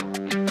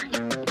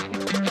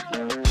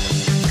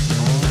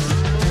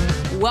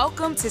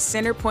Welcome to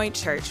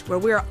Centerpoint Church, where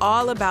we're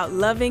all about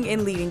loving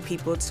and leading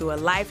people to a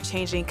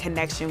life-changing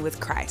connection with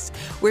Christ.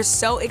 We're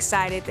so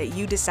excited that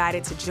you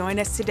decided to join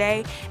us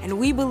today, and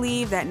we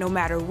believe that no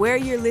matter where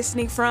you're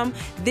listening from,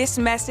 this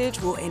message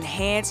will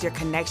enhance your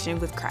connection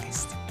with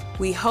Christ.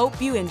 We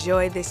hope you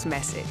enjoy this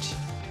message.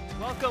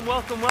 Welcome,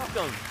 welcome,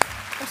 welcome.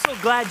 I'm so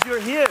glad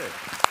you're here.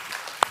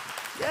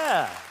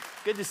 Yeah.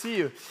 Good to see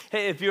you.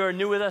 Hey, if you're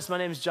new with us, my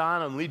name is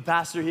John. I'm lead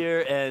pastor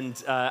here, and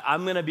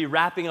I'm going to be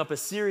wrapping up a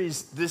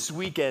series this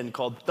weekend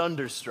called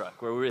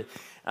Thunderstruck, where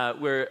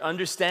we're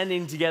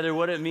understanding together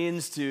what it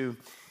means to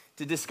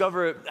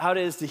discover how it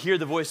is to hear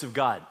the voice of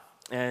God.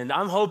 And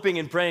I'm hoping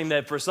and praying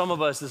that for some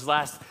of us, this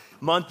last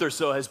month or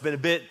so has been a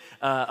bit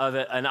of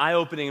an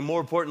eye-opening and,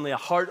 more importantly, a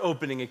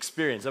heart-opening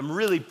experience. I'm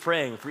really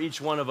praying for each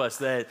one of us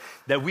that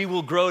we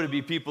will grow to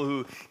be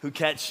people who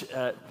catch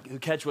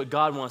what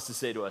God wants to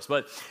say to us.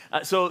 But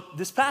so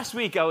this past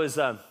week, I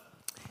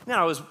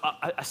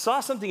saw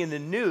something in the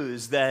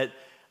news that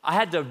I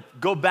had to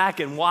go back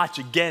and watch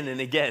again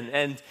and again.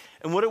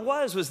 And what it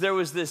was there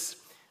was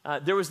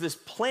this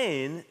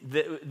plane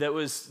that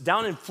was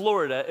down in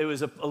Florida. It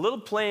was a little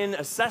plane,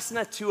 a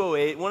Cessna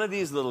 208, one of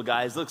these little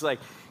guys. Looks like,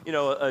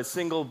 a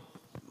single,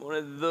 one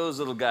of those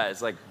little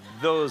guys, like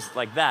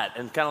that,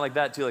 and kind of like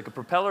that too, like a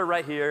propeller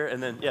right here,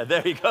 and then, yeah,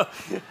 there you go,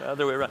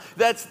 other way around.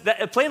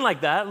 A plane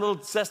like that, a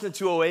little Cessna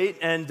 208,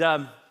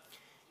 and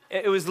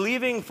it was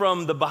leaving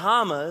from the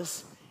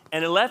Bahamas,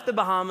 and it left the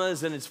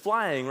Bahamas, and it's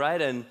flying,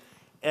 right?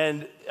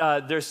 And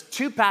there's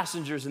two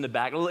passengers in the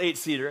back, a little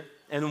 8-seater,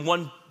 and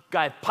one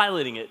guy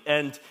piloting it,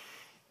 and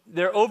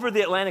they're over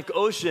the Atlantic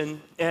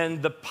Ocean,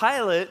 and the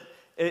pilot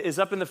is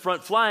up in the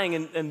front flying,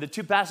 and the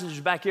two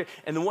passengers back here,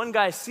 and the one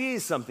guy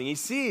sees something. He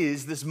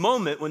sees this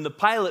moment when the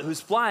pilot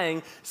who's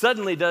flying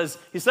suddenly goes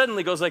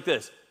like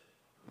this.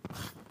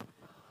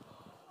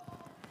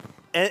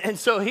 And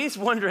so he's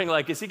wondering,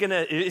 like, is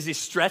he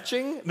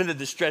stretching? But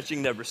the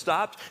stretching never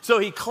stopped. So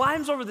he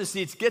climbs over the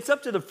seats, gets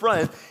up to the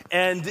front,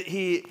 and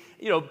he,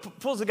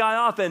 pulls the guy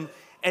off,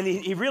 and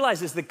he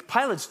realizes the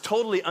pilot's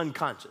totally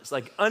unconscious,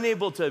 like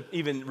unable to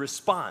even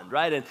respond,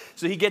 right? And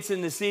so he gets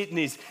in the seat and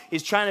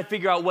he's trying to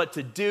figure out what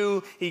to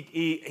do.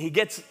 He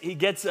gets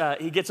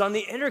on the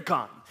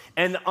intercom.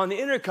 And on the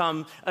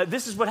intercom,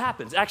 this is what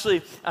happens. Actually,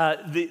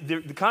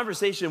 the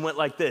conversation went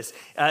like this.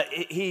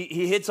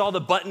 He hits all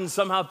the buttons,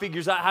 somehow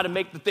figures out how to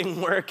make the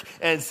thing work,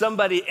 and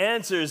somebody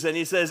answers, and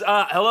he says,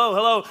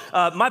 hello,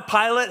 my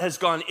pilot has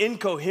gone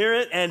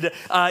incoherent, and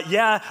I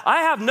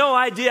have no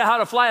idea how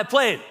to fly a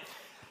plane.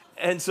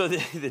 And so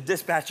the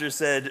dispatcher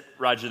said,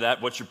 Roger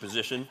that, what's your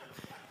position?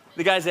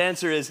 The guy's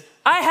answer is,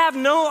 I have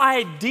no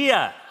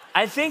idea.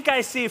 I think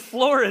I see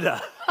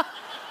Florida.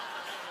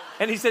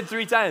 And he said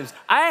 3 times,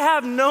 I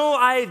have no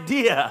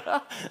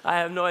idea. I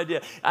have no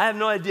idea. I have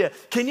no idea.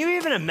 Can you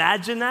even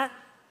imagine that?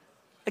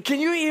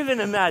 Can you even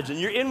imagine?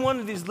 You're in one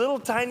of these little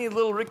tiny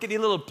little rickety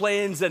little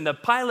planes and the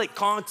pilot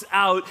conks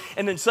out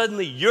and then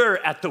suddenly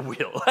you're at the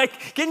wheel.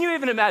 Like, can you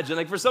even imagine?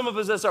 Like, for some of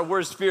us, that's our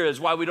worst fear, is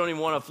why we don't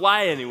even want to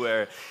fly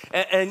anywhere.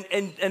 And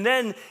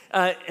then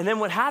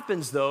what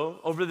happens though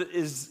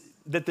is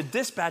that the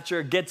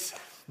dispatcher gets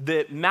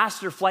the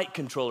master flight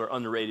controller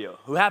on the radio,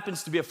 who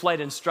happens to be a flight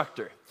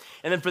instructor.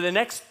 And then for the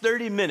next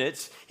 30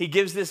 minutes, he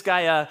gives this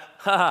guy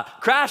a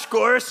crash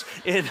course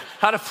in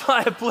how to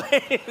fly a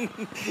plane.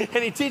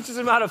 And he teaches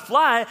him how to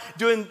fly,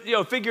 doing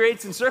figure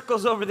eights and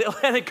circles over the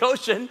Atlantic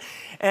Ocean,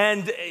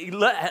 and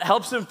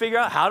helps him figure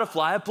out how to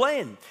fly a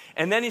plane.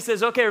 And then he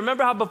says, okay,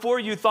 remember how before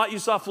you thought you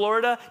saw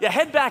Florida? Yeah,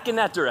 head back in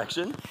that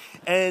direction.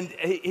 And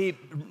he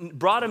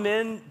brought him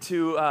in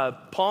to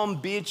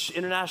Palm Beach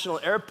International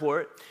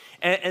Airport.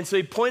 And so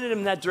he pointed him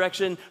in that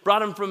direction,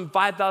 brought him from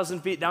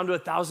 5,000 feet down to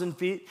 1,000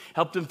 feet,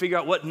 helped him figure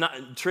out what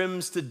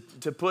trims to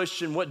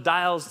push and what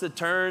dials to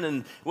turn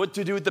and what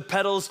to do with the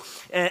pedals.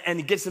 And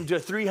he gets him to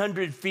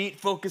 300 feet,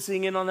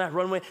 focusing in on that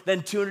runway,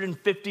 then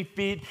 250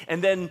 feet,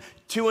 and then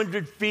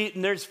 200 feet,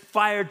 and there's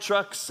fire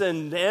trucks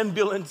and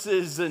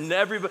ambulances and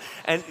everybody,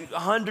 and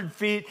 100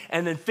 feet,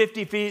 and then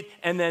 50 feet,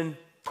 and then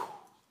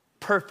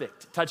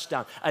perfect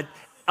touchdown.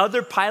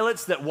 Other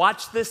pilots that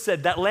watched this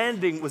said that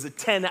landing was a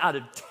 10 out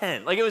of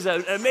 10. Like, it was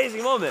an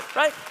amazing moment,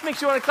 right?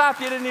 Makes you want to clap.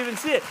 You didn't even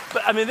see it.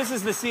 But I mean, this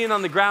is the scene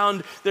on the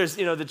ground. There's,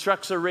 the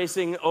trucks are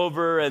racing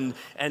over and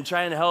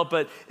trying to help,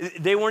 but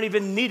they weren't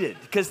even needed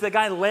because the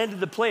guy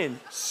landed the plane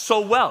so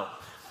well.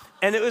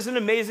 And it was an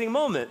amazing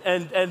moment.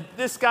 And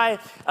this guy,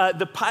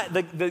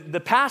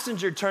 the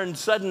passenger turned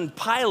sudden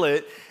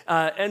pilot,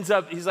 ends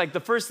up, he's like,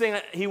 the first thing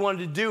he wanted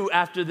to do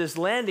after this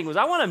landing was,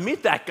 I want to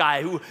meet that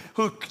guy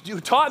who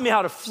taught me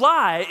how to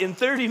fly in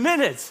 30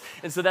 minutes.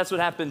 And so that's what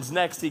happens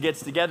next. He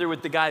gets together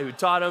with the guy who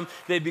taught him.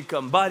 They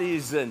become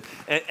buddies. And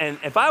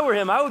if I were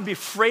him, I would be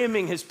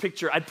framing his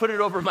picture. I'd put it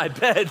over my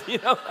bed.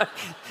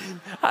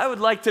 I would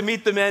like to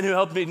meet the man who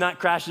helped me not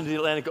crash into the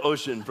Atlantic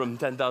Ocean from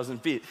 10,000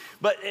 feet.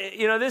 But,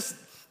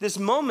 this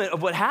moment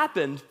of what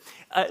happened,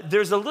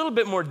 there's a little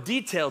bit more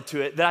detail to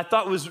it that I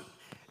thought was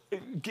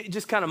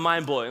just kind of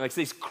mind-blowing. Like,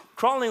 so he's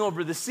crawling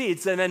over the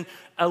seats, and then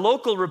a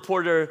local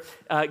reporter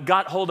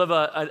got hold of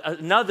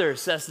another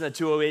Cessna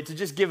 208 to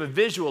just give a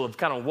visual of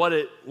kind of what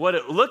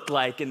it looked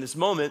like in this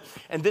moment.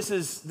 And this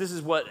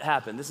is what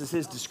happened. This is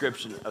his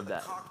description of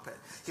that. Cockpit.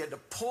 He had to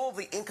pull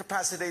the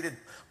incapacitated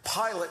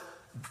pilot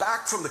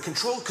back from the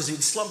control because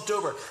he'd slumped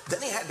over.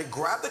 Then he had to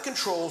grab the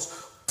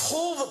controls,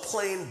 pull the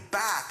plane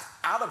back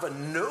out of a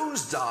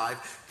nosedive,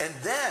 and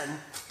then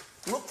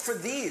look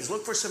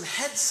for some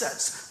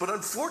headsets. But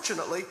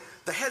unfortunately,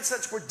 the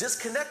headsets were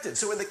disconnected.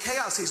 So in the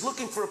chaos, he's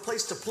looking for a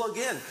place to plug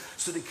in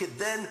so that he could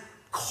then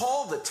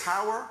call the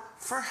tower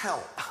for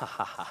help.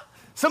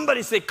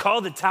 Somebody say,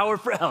 call the tower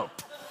for help.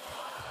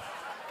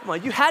 Come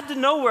on, you had to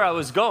know where I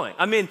was going.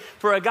 I mean,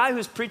 for a guy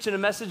who's preaching a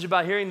message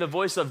about hearing the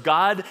voice of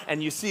God,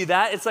 and you see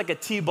that, it's like a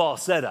T-ball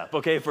setup,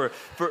 okay, for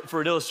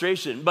an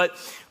illustration. But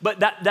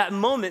that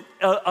moment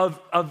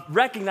of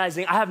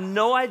recognizing I have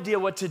no idea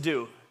what to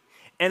do,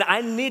 and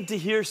I need to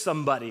hear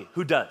somebody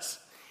who does.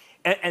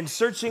 And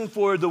searching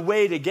for the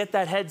way to get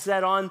that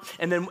headset on,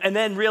 and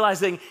then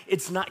realizing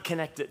it's not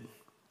connected.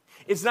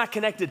 It's not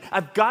connected.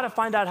 I've got to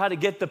find out how to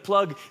get the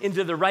plug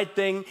into the right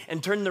thing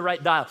and turn the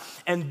right dial.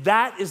 And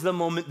that is the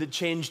moment that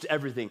changed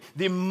everything.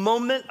 The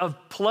moment of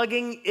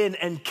plugging in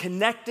and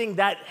connecting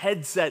that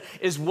headset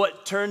is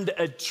what turned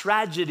a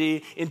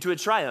tragedy into a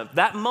triumph.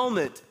 That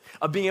moment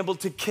of being able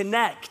to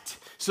connect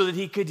so that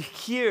he could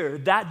hear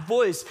that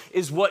voice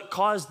is what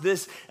caused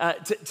this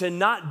to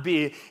not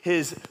be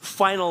his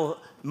final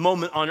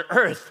moment on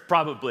earth,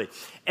 probably.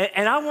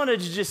 And I wanted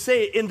to just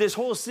say in this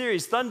whole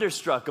series,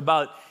 Thunderstruck,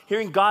 about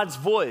hearing God's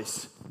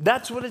voice,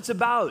 that's what it's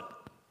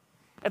about.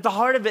 At the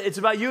heart of it, it's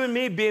about you and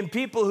me being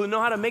people who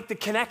know how to make the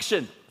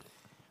connection,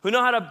 who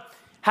know how to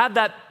have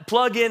that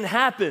plug-in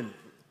happen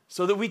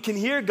so that we can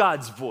hear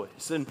God's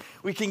voice and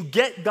we can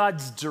get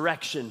God's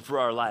direction for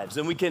our lives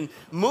and we can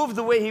move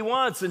the way he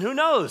wants. And who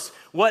knows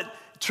what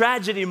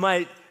tragedy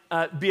might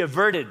be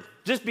averted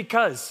just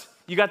because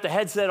you got the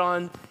headset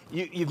on,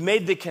 you've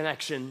made the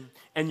connection,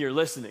 and you're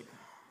listening.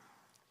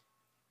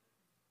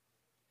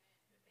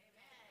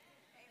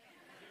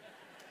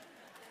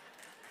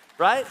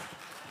 Right?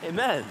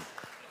 Amen.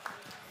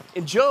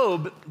 In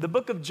Job, the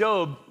book of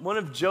Job, one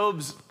of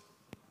Job's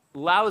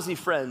lousy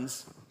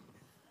friends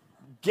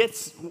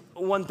gets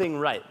one thing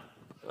right.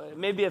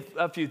 Maybe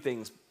a few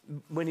things.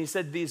 When he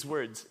said these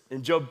words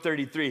in Job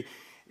 33,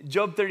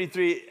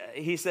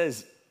 he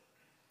says,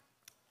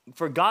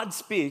 "For God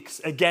speaks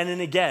again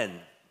and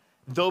again,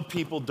 though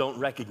people don't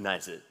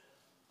recognize it."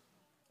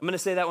 I'm going to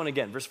say that one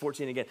again, verse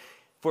 14 again.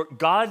 "For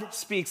God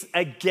speaks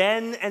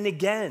again and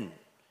again,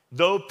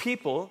 though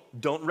people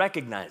don't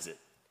recognize it.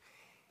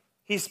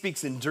 He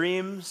speaks in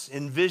dreams,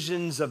 in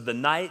visions of the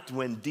night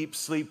when deep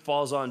sleep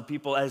falls on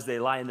people as they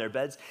lie in their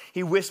beds.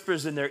 He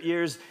whispers in their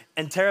ears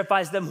and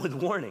terrifies them with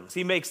warnings.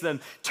 He makes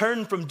them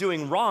turn from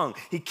doing wrong.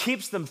 He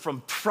keeps them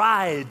from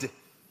pride."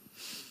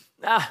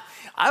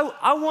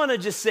 I want to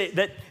just say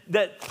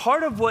that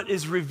part of what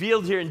is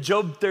revealed here in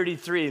Job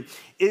 33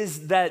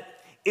 is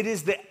that it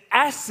is the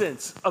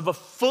essence of a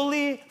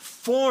fully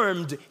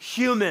formed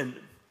human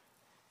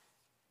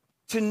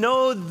to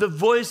know the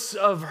voice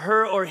of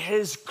her or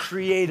his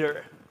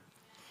creator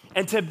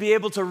and to be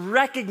able to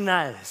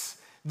recognize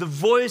the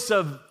voice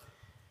of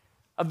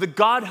the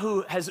God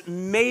who has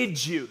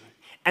made you,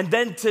 and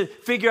then to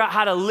figure out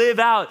how to live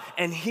out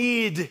and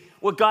heed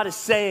what God is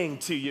saying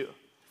to you.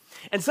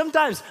 And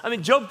sometimes,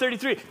 Job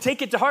 33,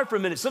 take it to heart for a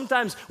minute.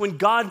 Sometimes when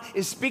God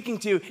is speaking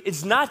to you,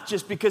 it's not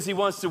just because he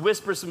wants to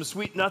whisper some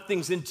sweet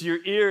nothings into your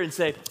ear and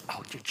say,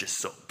 "Oh, you're just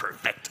so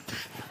perfect."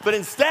 But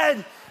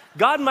instead,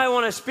 God might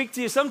want to speak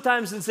to you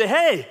sometimes and say,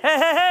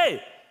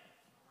 hey,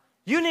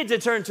 you need to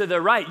turn to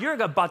the right. You're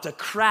about to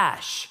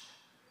crash.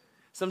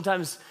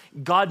 Sometimes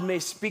God may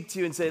speak to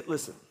you and say,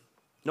 "Listen,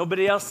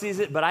 nobody else sees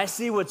it, but I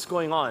see what's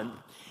going on,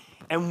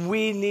 and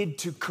we need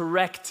to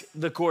correct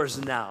the course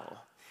now."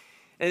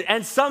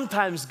 And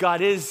sometimes God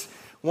is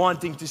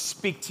wanting to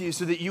speak to you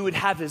so that you would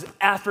have his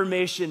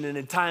affirmation in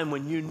a time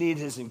when you need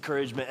his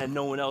encouragement and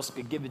no one else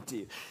could give it to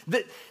you.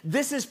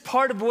 This is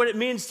part of what it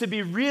means to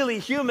be really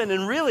human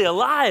and really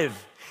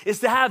alive, is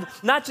to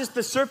have not just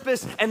the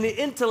surface and the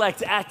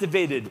intellect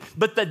activated,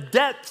 but the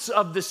depths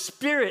of the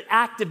spirit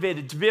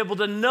activated to be able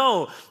to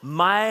know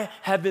my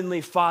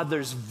heavenly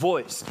Father's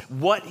voice,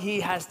 what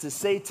he has to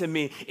say to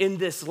me in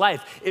this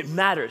life. It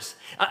matters.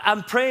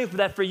 I'm praying for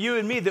that for you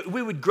and me, that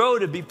we would grow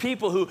to be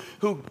people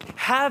who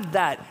have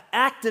that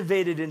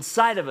activated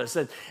inside of us,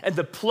 and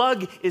the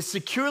plug is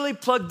securely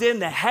plugged in,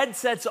 the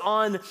headset's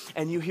on,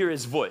 and you hear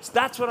his voice.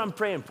 That's what I'm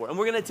praying for. And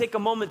we're going to take a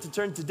moment to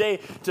turn today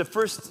to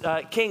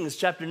 1 Kings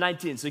chapter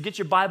 19. So get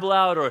your Bible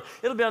out, or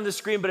it'll be on the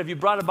screen, but if you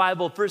brought a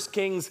Bible, 1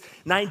 Kings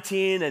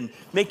 19, and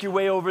make your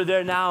way over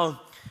there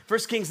now. 1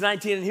 Kings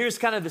 19, and here's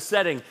kind of the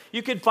setting.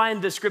 You could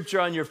find the scripture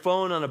on your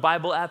phone on a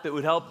Bible app. It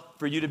would help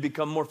for you to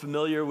become more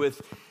familiar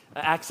with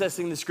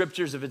accessing the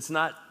scriptures if it's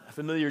not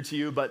familiar to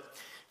you. But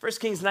 1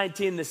 Kings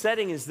 19, the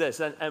setting is this.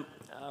 And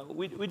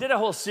we did a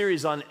whole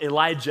series on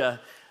Elijah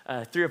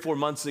 3 or 4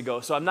 months ago,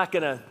 so I'm not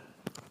going to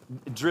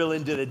drill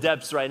into the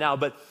depths right now.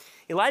 But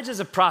Elijah's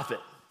a prophet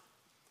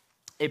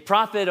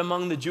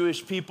among the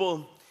Jewish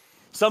people,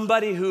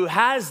 somebody who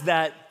has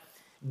that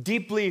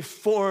deeply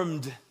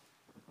formed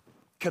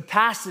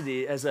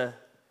capacity as a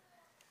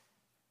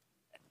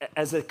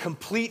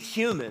complete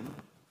human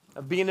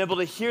of being able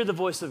to hear the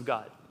voice of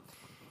God.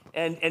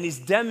 And he's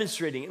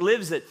demonstrating,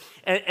 lives it.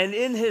 And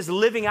in his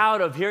living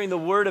out of hearing the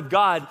word of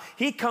God,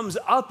 he comes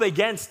up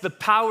against the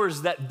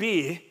powers that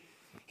be.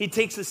 He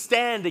takes a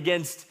stand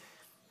against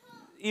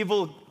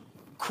evil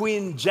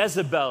Queen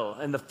Jezebel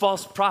and the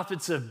false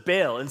prophets of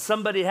Baal. And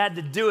somebody had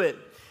to do it.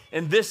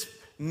 And this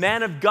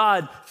man of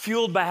God,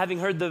 fueled by having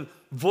heard the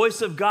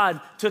voice of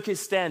God, took his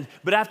stand.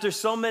 But after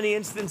so many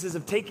instances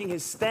of taking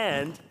his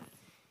stand,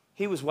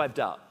 he was wiped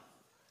out.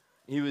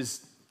 He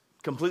was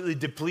completely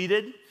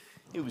depleted.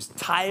 He was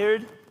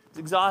tired,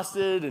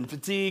 exhausted, and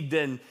fatigued,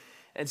 and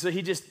so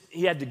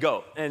he had to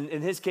go. And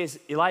in his case,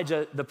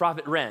 Elijah, the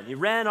prophet, ran. He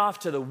ran off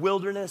to the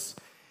wilderness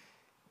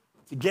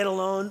to get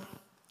alone,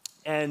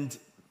 and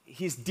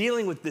he's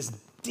dealing with this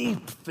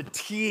deep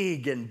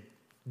fatigue and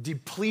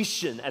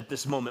depletion at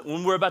this moment.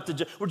 When we're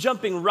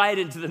jumping right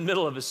into the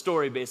middle of a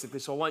story, basically,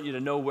 so I want you to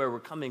know where we're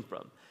coming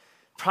from.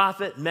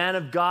 Prophet, man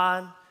of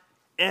God,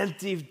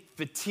 empty,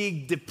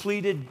 fatigued,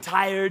 depleted,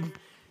 tired.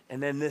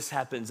 And then this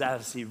happens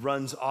as he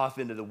runs off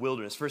into the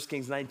wilderness. 1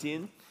 Kings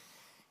 19,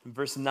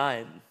 verse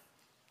 9. It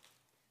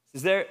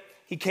says there,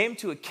 he came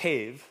to a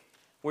cave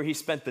where he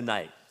spent the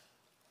night.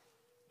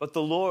 But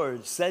the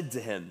Lord said to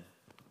him,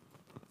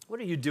 "What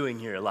are you doing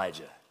here,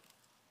 Elijah?"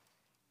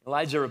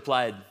 Elijah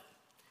replied,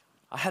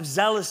 "I have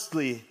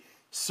zealously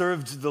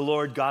served the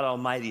Lord God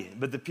Almighty,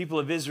 but the people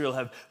of Israel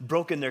have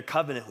broken their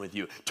covenant with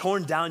you,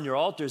 torn down your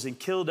altars and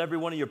killed every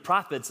one of your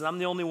prophets, and I'm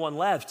the only one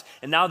left,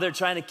 and now they're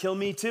trying to kill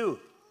me too.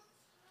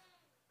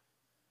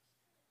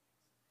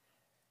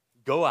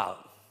 Go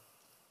out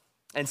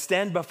and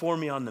stand before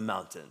me on the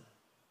mountain,"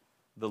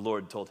 the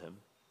Lord told him.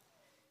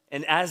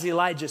 And as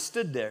Elijah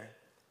stood there,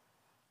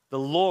 the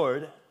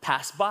Lord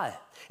passed by,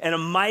 and a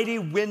mighty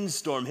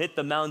windstorm hit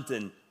the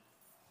mountain.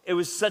 It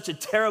was such a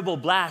terrible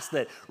blast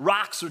that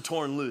rocks were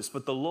torn loose,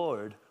 but the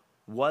Lord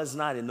was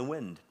not in the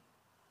wind.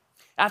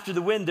 After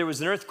the wind, there was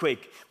an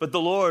earthquake, but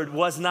the Lord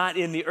was not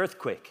in the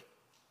earthquake.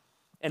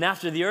 And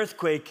after the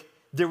earthquake,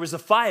 there was a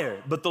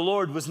fire, but the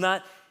Lord was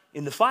not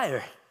in the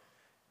fire.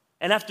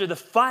 And after the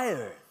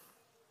fire,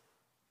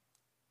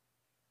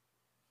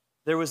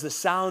 there was the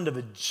sound of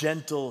a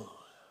gentle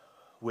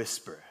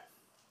whisper.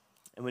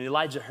 And when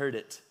Elijah heard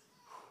it,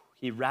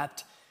 he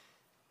wrapped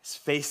his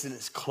face in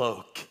his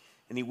cloak,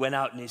 and he went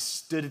out and he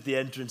stood at the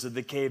entrance of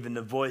the cave, and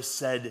the voice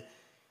said,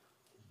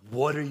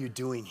 "What are you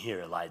doing here,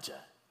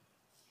 Elijah?"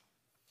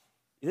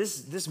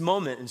 This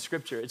moment in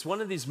Scripture, it's one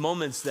of these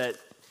moments that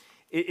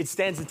it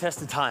stands the test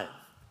of time.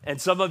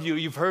 And some of you,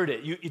 you've heard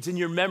it. It's in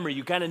your memory.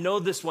 You kind of know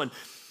this one.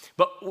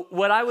 But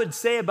what I would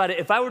say about it,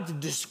 if I were to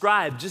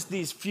describe just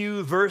these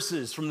few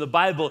verses from the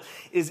Bible,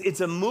 is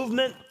it's a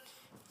movement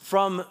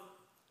from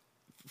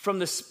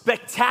the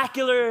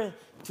spectacular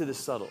to the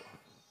subtle.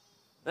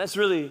 That's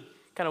really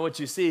kind of what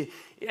you see.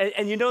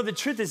 And you know, the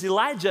truth is,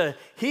 Elijah,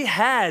 he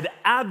had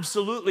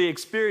absolutely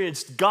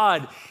experienced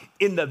God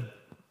in the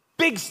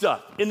big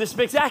stuff, in the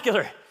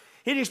spectacular.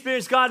 He'd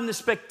experienced God in the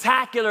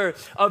spectacular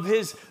of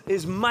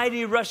his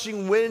mighty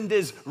rushing wind,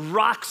 his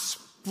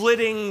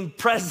rock-splitting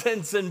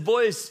presence and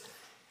voice.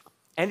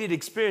 And he'd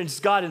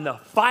experienced God in the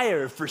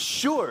fire for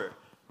sure.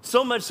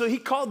 So much so he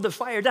called the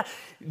fire down.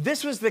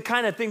 This was the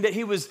kind of thing that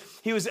he was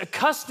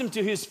accustomed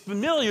to, he was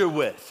familiar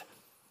with.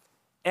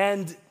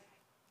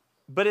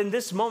 But in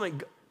this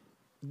moment,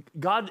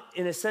 God,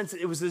 in a sense,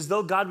 it was as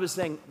though God was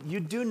saying, "You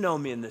do know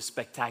me in this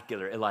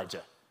spectacular,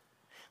 Elijah,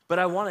 but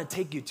I want to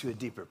take you to a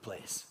deeper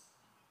place.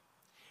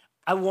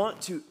 I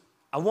want to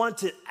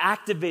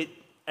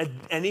activate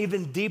an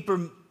even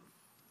deeper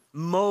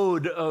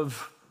mode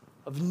of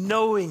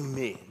knowing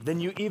me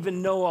than you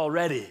even know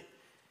already."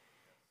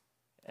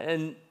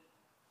 And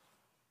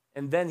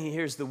then he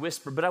hears the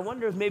whisper. But I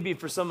wonder if maybe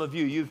for some of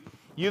you,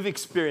 you've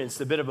experienced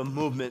a bit of a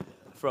movement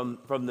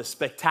from the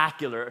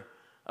spectacular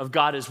of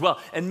God as well.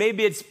 And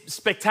maybe it's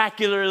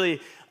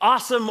spectacularly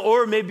awesome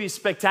or maybe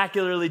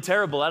spectacularly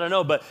terrible. I don't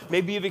know, but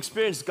maybe you've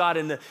experienced God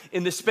in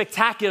the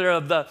spectacular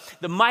of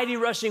the mighty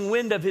rushing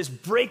wind of his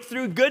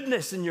breakthrough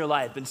goodness in your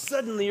life. And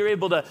suddenly you're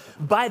able to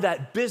buy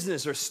that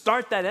business or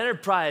start that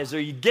enterprise,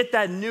 or you get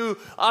that new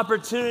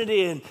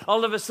opportunity, and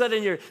all of a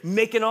sudden you're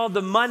making all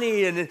the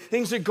money and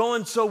things are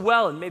going so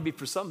well. And maybe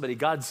for somebody,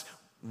 God's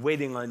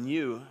waiting on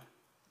you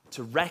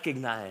to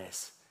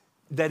recognize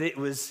that it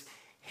was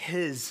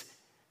his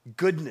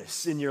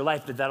goodness in your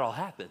life that all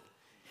happened.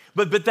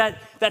 But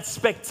that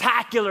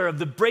spectacular of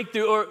the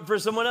breakthrough, or for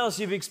someone else,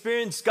 you've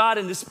experienced God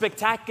in the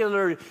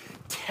spectacular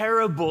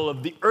terrible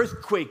of the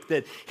earthquake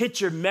that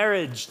hit your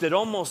marriage, that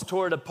almost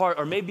tore it apart,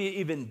 or maybe it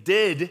even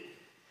did.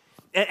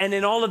 And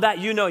in all of that,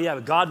 you know, yeah,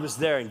 but God was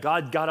there, and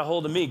God got a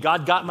hold of me.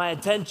 God got my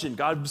attention.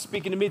 God was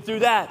speaking to me through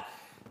that.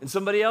 And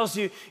somebody else,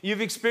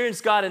 you've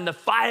experienced God in the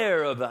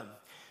fire of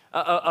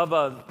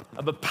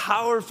a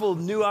powerful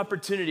new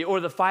opportunity, or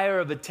the fire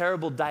of a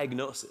terrible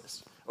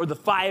diagnosis, or the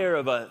fire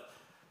of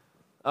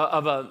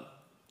of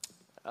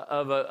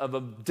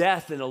a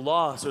death and a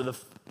loss, or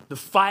the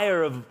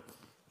fire of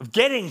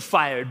getting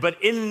fired,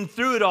 but in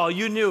through it all,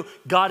 you knew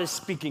God is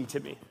speaking to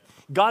me.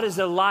 God is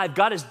alive.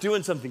 God is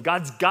doing something.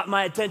 God's got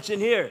my attention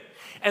here.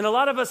 And a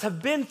lot of us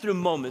have been through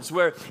moments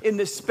where in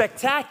the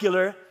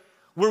spectacular,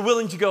 we're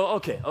willing to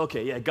go,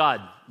 okay, yeah,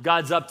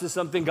 God's up to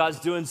something, God's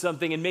doing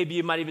something, and maybe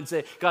you might even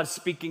say, God's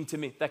speaking to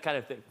me, that kind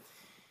of thing.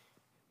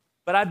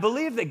 But I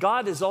believe that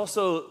God is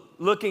also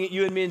looking at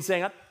you and me and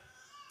saying,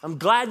 I'm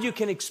glad you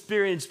can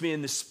experience me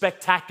in the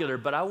spectacular,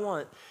 but I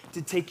want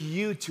to take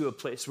you to a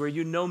place where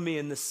you know me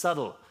in the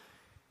subtle,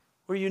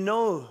 where you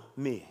know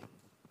me,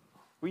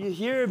 where you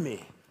hear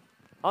me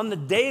on the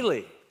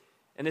daily.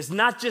 And it's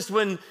not just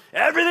when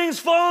everything's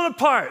falling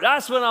apart,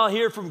 that's when I'll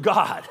hear from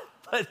God.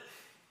 But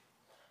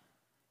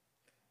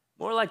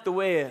more like the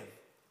way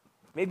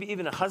maybe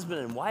even a husband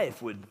and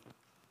wife would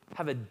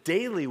have a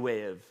daily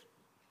way of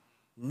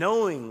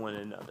knowing one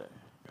another.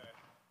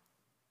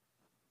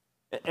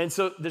 And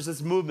so there's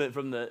this movement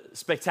from the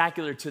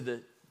spectacular to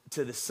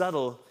the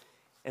subtle,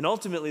 and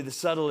ultimately the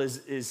subtle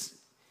is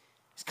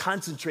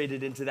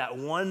concentrated into that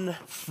one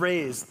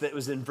phrase that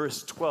was in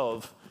verse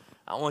 12.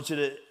 I want you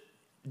to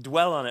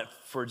dwell on it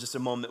for just a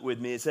moment with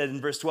me. It said in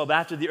verse 12,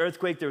 after the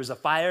earthquake there was a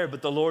fire,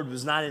 but the Lord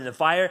was not in the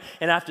fire.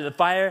 And after the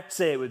fire,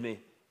 say it with me,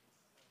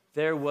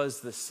 there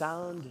was the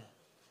sound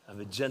of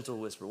a gentle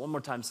whisper. One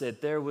more time, say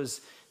it. There was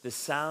the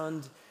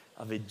sound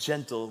of a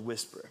gentle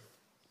whisper.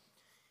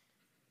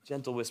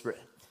 Gentle whisper.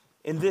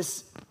 In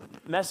this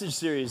message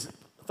series,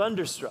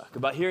 Thunderstruck,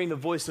 about hearing the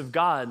voice of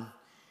God,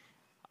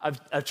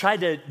 I've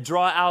tried to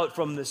draw out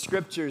from the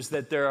scriptures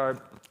that there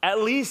are at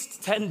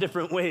least 10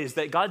 different ways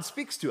that God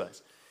speaks to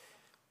us.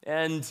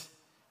 And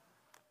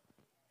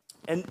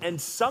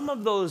some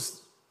of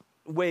those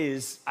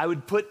ways I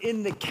would put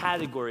in the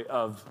category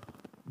of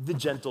the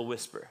gentle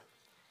whisper.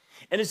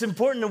 And it's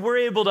important that we're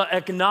able to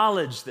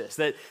acknowledge this,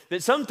 that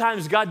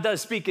sometimes God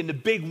does speak in the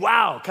big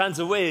wow kinds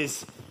of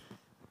ways,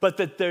 but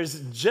that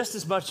there's just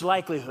as much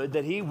likelihood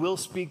that he will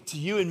speak to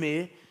you and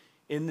me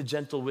in the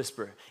gentle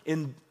whisper,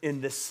 in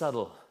the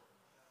subtle.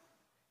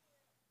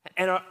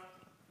 And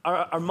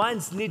our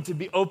minds need to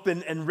be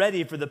open and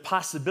ready for the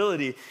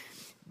possibility.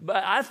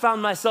 But I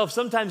found myself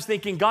sometimes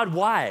thinking, God,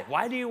 why?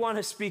 Why do you want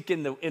to speak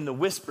in the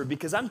whisper?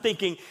 Because I'm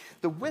thinking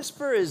the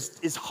whisper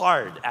is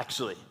hard,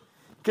 actually.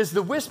 Because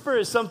the whisper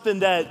is something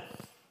that,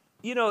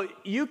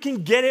 you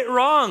can get it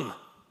wrong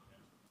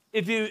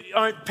if you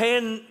aren't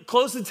paying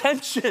close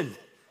attention.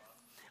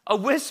 A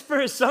whisper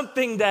is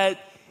something that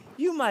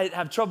you might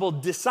have trouble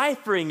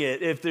deciphering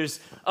it if there's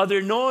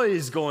other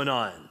noise going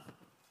on.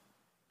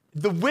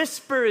 The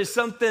whisper is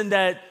something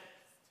that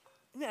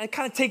it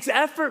kind of takes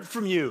effort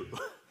from you.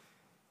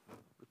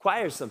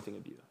 Requires something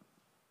of you.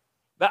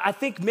 But I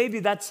think maybe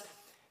that's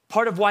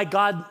part of why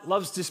God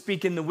loves to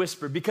speak in the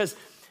whisper, because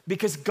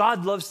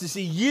God loves to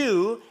see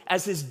you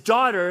as his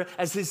daughter,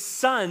 as his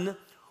son,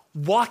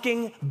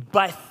 walking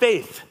by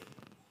faith.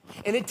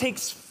 And it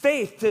takes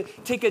faith to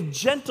take a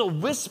gentle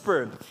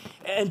whisper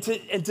and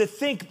to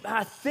think,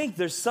 I think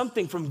there's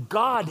something from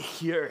God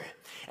here,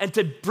 and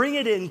to bring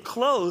it in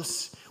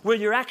close where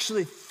you're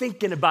actually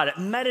thinking about it,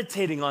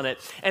 meditating on it.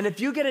 And if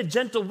you get a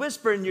gentle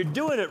whisper and you're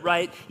doing it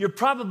right, you're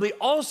probably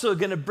also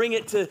going to bring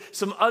it to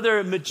some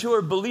other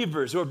mature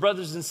believers or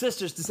brothers and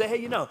sisters to say,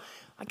 hey,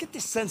 I get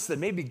this sense that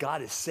maybe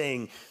God is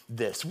saying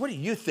this. What do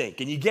you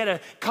think? And you get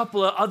a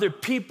couple of other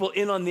people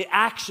in on the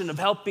action of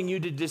helping you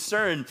to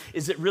discern,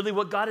 is it really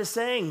what God is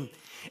saying?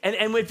 And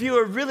if you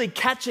are really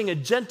catching a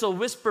gentle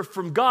whisper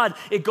from God,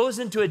 it goes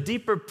into a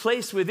deeper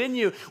place within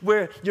you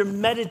where you're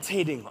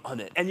meditating on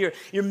it. And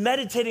you're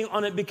meditating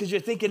on it because you're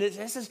thinking, is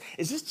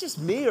this just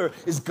me, or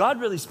is God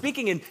really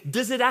speaking? And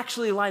does it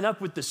actually line up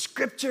with the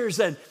scriptures?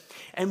 And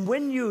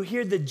when you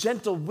hear the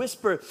gentle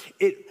whisper,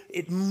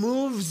 it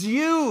moves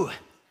you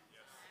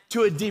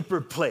to a deeper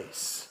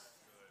place.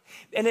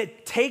 And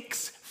it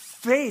takes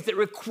faith. It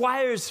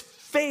requires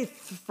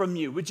faith from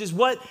you, which is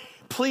what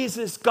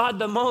pleases God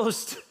the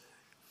most.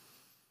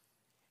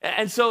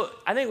 And so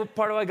I think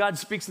part of why God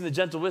speaks in the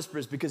gentle whisper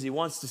is because he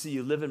wants to see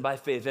you living by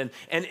faith. And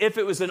if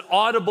it was an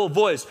audible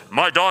voice,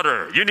 my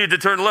daughter, you need to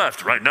turn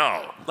left right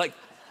now. Like,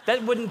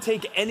 that wouldn't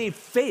take any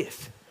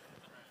faith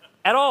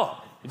at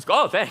all. You just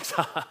go, oh, thanks.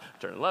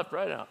 Turn left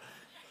right now.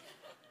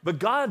 But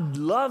God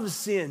loves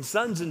seeing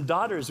sons and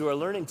daughters who are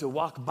learning to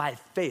walk by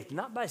faith,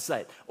 not by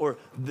sight or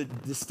the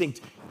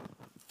distinct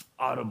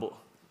audible.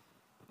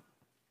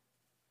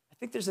 I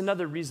think there's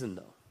another reason,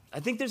 though. I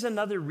think there's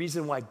another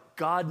reason why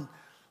God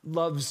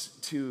loves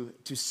to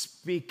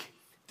speak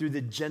through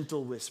the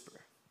gentle whisper.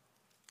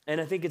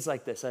 And I think it's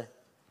like this.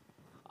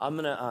 I'm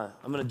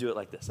gonna do it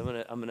like this. I'm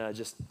gonna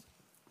just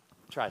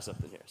try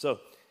something here. So,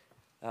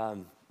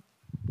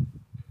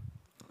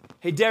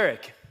 hey,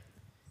 Derek.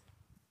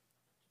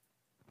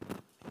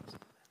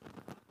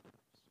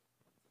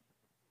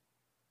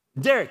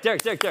 Derek.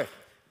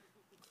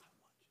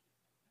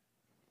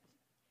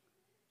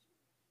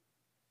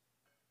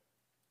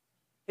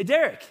 Hey,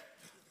 Derek.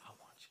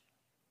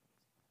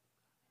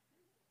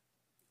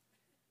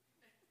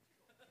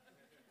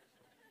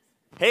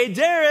 Hey,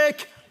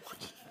 Derek.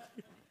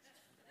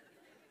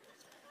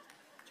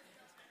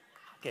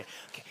 Okay.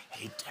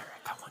 Hey,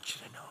 Derek, I want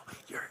you to know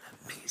you're an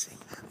amazing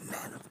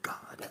man of God,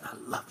 and I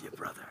love you,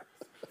 brother.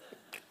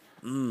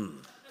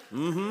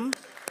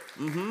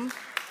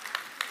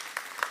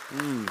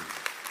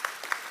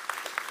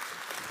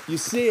 You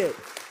see it.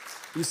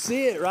 You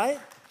see it, right?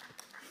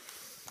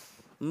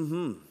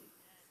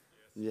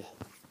 Yeah.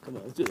 Come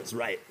on, let's do this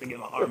right. Let me get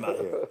my arm out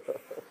here.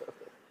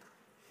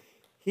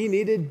 He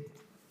needed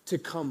to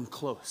come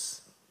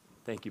close.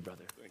 Thank you,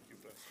 brother. Thank you,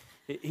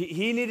 brother.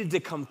 He needed to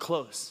come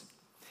close.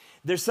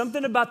 There's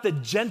something about the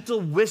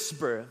gentle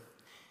whisper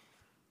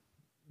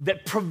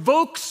that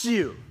provokes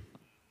you.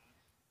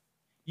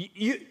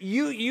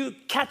 You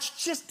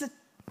catch just a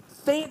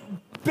faint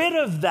bit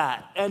of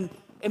that, and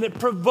it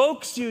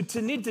provokes you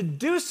to need to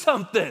do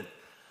something.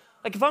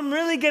 Like, if I'm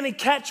really gonna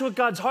catch what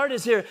God's heart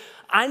is here,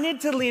 I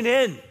need to lean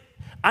in.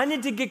 I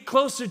need to get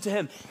closer to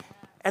him.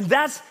 And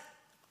that's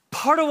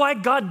part of why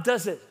God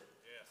does it.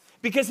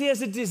 Because he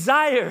has a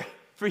desire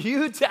for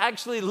you to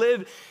actually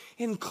live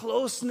in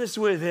closeness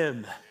with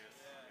him.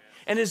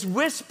 And his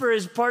whisper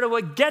is part of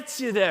what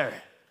gets you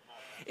there.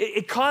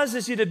 It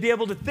causes you to be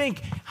able to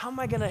think, how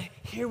am I gonna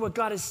hear what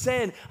God is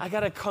saying? I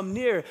gotta come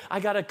near, I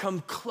gotta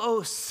come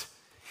close.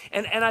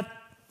 And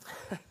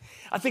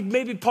I think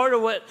maybe part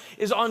of what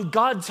is on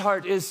God's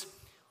heart is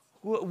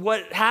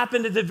what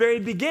happened at the very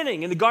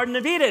beginning in the Garden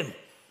of Eden.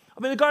 I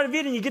mean, in the Garden of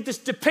Eden, you get this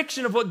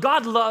depiction of what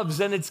God loves,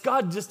 and it's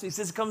God just, he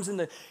says, comes in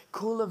the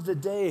cool of the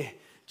day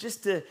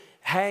just to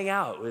hang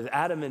out with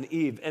Adam and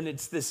Eve. And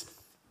it's this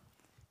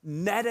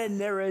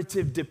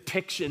meta-narrative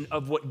depiction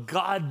of what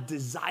God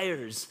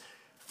desires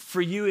for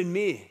you and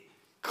me.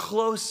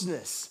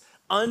 Closeness,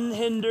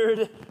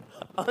 unhindered,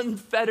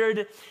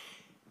 unfettered,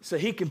 so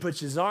he can put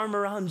his arm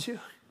around you.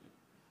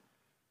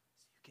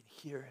 So you can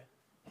hear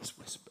his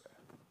whisper.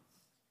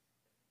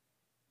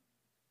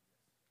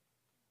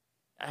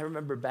 I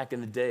remember back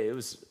in the day, it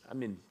was,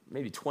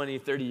 maybe 20,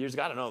 30 years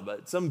ago, I don't know,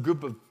 but some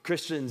group of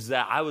Christians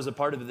that I was a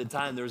part of at the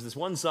time, there was this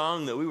one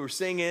song that we were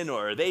singing,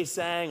 or they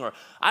sang, or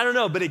I don't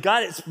know, but it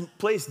got its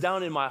place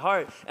down in my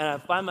heart, and I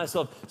find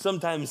myself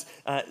sometimes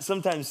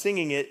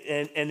singing it,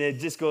 and it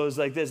just goes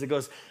like this. It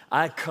goes,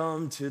 I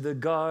come to the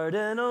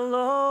garden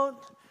alone,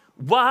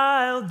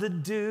 while the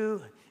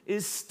dew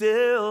is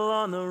still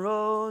on the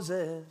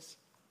roses,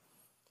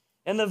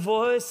 and the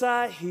voice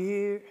I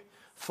hear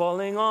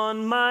falling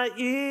on my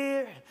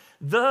ear,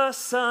 the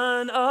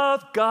Son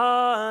of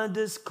God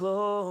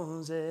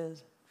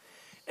discloses.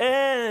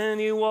 And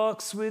he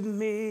walks with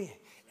me,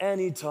 and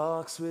he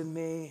talks with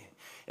me,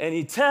 and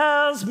he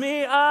tells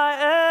me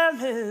I am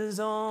his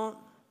own.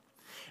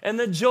 And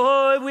the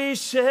joy we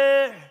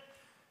share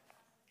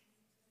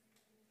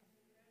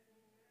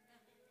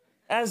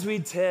as we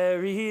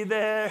tarry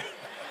there,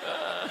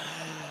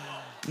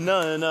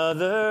 none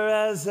other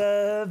has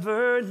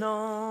ever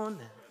known.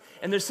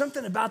 And there's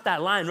something about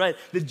that line, right?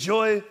 The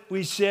joy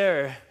we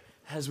share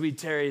as we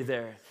tarry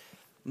there,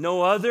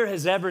 no other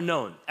has ever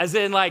known. As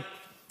in, like,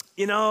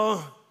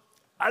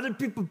 other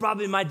people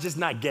probably might just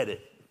not get it.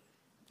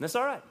 And that's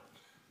all right.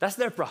 That's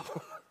their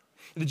problem.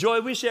 The joy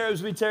we share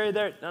as we tarry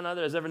there, none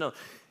other has ever known.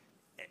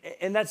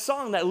 And that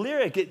song, that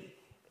lyric,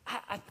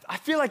 I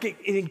feel like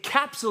it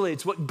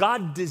encapsulates what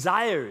God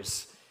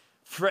desires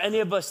for any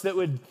of us that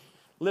would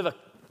live a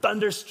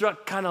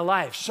thunderstruck kind of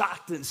life,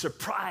 shocked and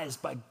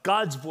surprised by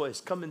God's voice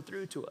coming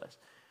through to us.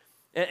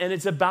 And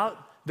it's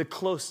about the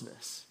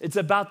closeness. It's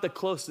about the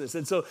closeness.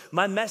 And so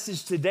my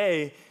message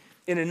today,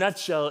 in a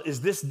nutshell, is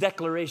this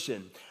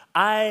declaration.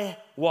 I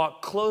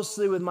walk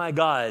closely with my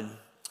God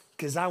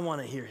because I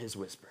want to hear his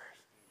whisper.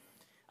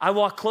 I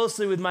walk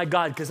closely with my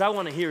God because I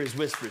want to hear his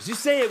whispers. You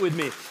say it with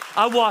me.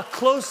 I walk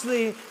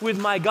closely with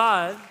my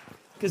God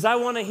because I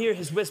want to hear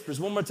his whispers.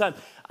 One more time.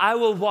 I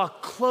will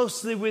walk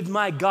closely with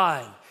my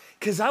God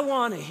because I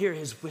want to hear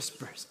his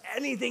whispers,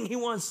 anything he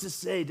wants to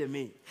say to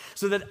me,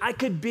 so that I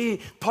could be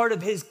part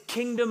of his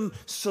kingdom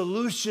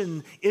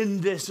solution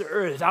in this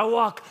earth. I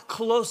walk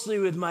closely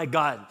with my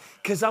God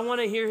because I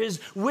want to hear his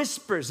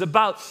whispers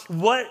about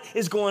what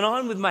is going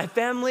on with my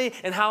family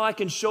and how I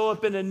can show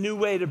up in a new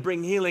way to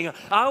bring healing.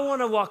 I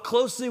want to walk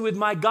closely with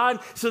my God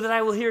so that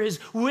I will hear his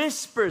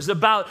whispers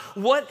about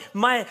what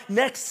my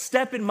next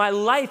step in my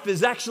life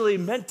is actually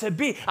meant to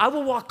be. I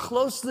will walk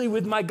closely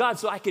with my God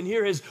so I can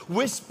hear his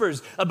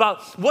whispers about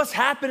what's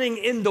happening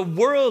in the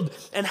world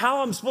and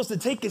how I'm supposed to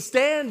take a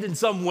stand in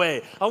some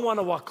way. I want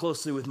to walk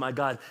closely with my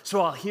God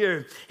so I'll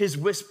hear his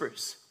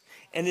whispers.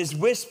 And his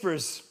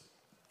whispers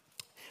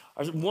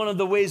are one of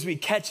the ways we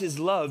catch his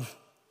love.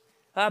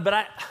 But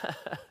I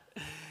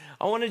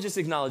want to just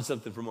acknowledge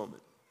something for a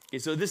moment. Okay,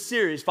 so this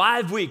series,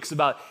 5 weeks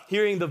about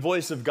hearing the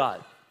voice of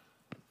God.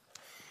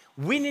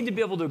 We need to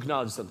be able to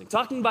acknowledge something.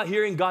 Talking about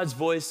hearing God's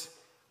voice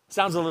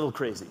sounds a little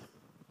crazy.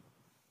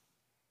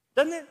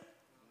 Doesn't it?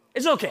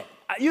 It's okay.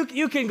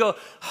 You can go,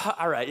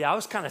 all right, yeah, I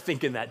was kind of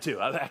thinking that too.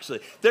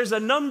 There's a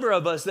number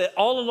of us that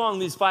all along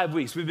these 5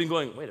 weeks, we've been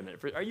going, wait a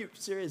minute, are you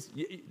serious?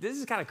 This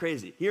is kind of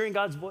crazy, hearing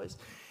God's voice.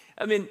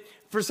 I mean,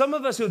 for some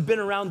of us who have been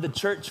around the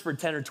church for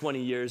 10 or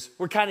 20 years,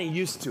 we're kind of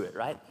used to it,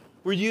 right?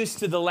 We're used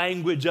to the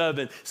language of,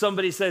 and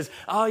somebody says,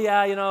 oh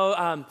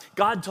yeah,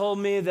 God told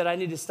me that I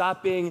need to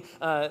stop being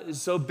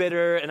so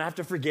bitter and I have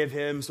to forgive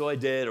him, so I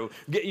did. Or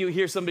you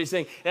hear somebody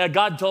saying, yeah,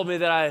 God told me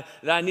that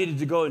I needed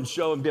to go and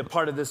show and be a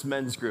part of this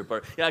men's group.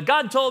 Or yeah,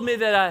 God told me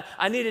that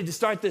I needed to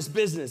start this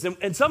business.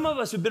 And some of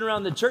us who've been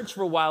around the church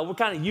for a while, we're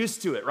kind of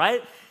used to it,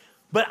 right?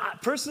 But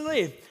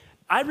personally,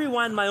 I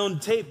rewind my own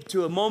tape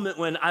to a moment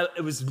when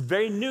it was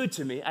very new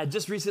to me. I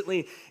just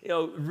recently,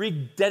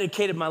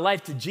 rededicated my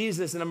life to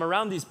Jesus, and I'm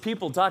around these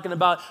people talking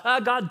about,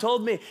 God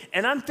told me.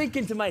 And I'm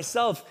thinking to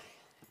myself,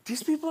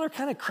 these people are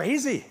kind of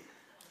crazy.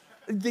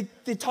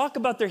 They talk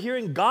about they're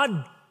hearing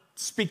God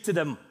speak to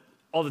them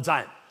all the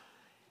time.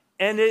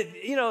 And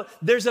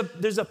there's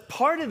a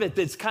part of it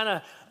that's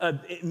kind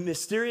of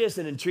mysterious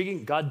and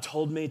intriguing. God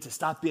told me to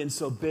stop being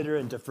so bitter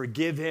and to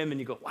forgive him. And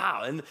you go,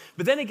 wow.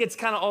 But then it gets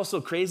kind of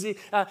also crazy.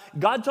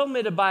 God told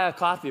me to buy a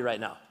coffee right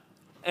now.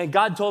 And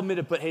God told me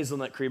to put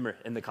hazelnut creamer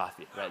in the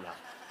coffee right now.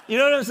 You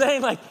know what I'm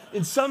saying? Like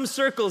in some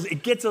circles,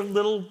 it gets a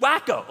little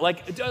wacko.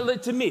 Like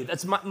to me,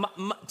 that's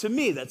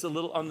that's a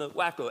little on the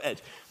wacko edge.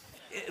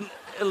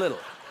 A little.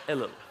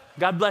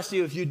 God bless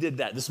you if you did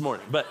that this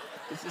morning. But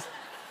it's just...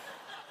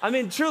 I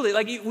mean, truly,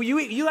 like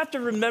you have to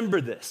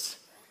remember this,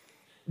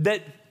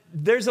 that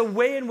there's a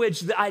way in which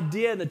the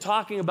idea and the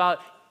talking about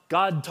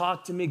God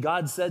talked to me,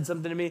 God said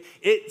something to me,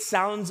 it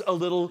sounds a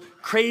little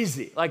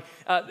crazy. Like,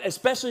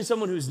 especially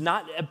someone who's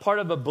not a part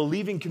of a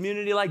believing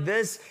community like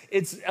this,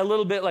 it's a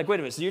little bit like,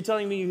 wait a minute, so you're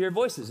telling me you hear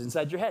voices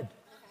inside your head?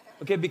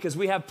 Okay, because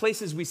we have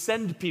places we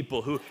send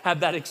people who have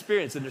that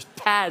experience, and there's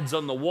pads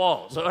on the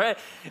walls, all right?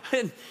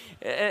 And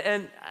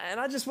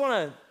I just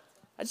want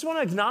to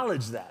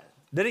acknowledge that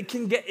it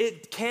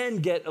can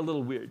get a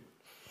little weird,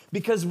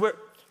 because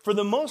for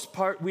the most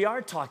part, we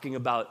are talking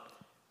about,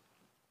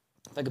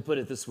 if I could put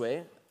it this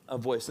way, a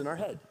voice in our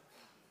head.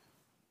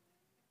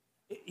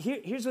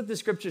 Here's what the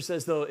scripture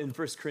says, though, in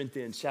 1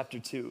 Corinthians chapter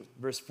 2,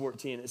 verse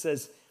 14. It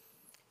says,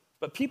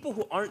 but people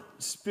who aren't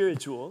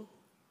spiritual,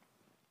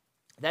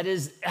 that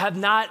is, have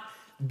not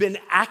been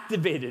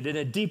activated in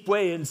a deep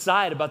way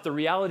inside about the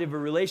reality of a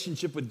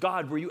relationship with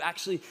God where you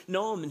actually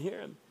know him and hear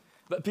him.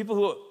 But people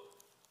who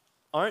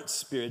aren't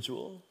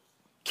spiritual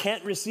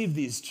can't receive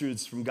these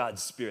truths from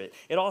God's Spirit.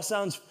 It all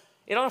sounds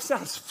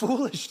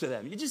foolish to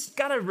them. You just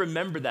got to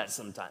remember that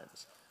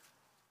sometimes.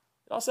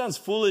 It all sounds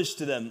foolish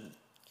to them,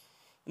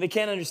 and they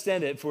can't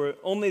understand it, for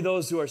only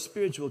those who are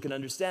spiritual can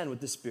understand what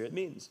the Spirit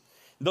means.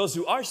 Those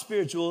who are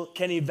spiritual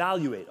can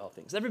evaluate all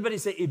things. Everybody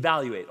say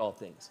evaluate all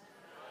things.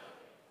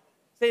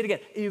 Say it again.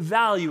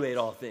 Evaluate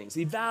all things.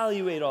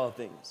 Evaluate all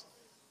things.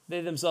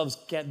 They themselves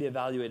can't be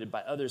evaluated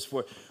by others,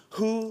 for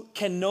who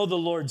can know the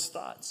Lord's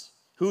thoughts?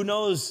 Who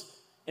knows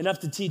enough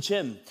to teach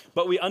him?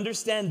 But we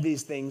understand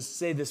these things.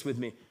 Say this with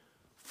me.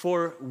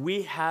 For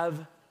we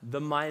have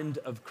the mind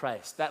of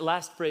Christ. That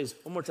last phrase,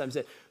 one more time,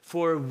 say,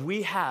 for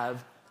we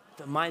have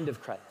the mind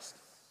of Christ.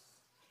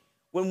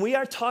 When we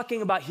are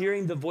talking about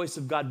hearing the voice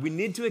of God, we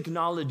need to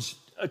acknowledge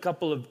a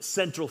couple of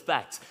central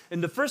facts.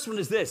 And the first one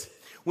is this.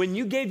 When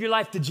you gave your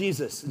life to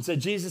Jesus and said,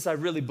 Jesus, I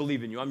really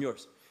believe in you, I'm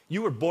yours,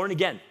 you were born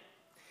again.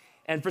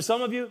 And for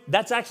some of you,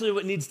 that's actually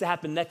what needs to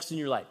happen next in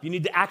your life. You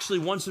need to actually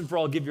once and for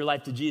all give your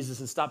life to Jesus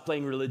and stop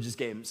playing religious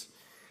games.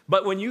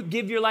 But when you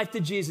give your life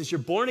to Jesus, you're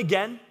born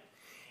again,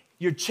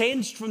 you're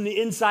changed from the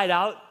inside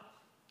out,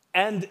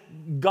 and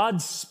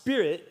God's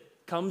Spirit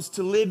comes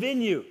to live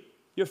in you.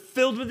 You're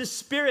filled with His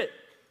Spirit.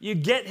 You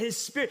get His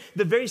Spirit,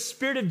 the very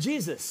Spirit of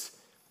Jesus.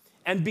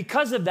 And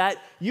because of that,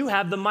 you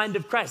have the mind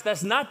of Christ.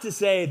 That's not to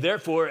say,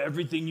 therefore,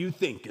 everything you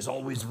think is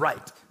always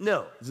right.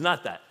 No, it's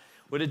not that.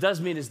 What it does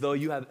mean is, though,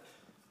 you have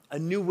a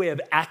new way of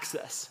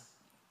access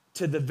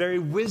to the very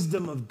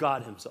wisdom of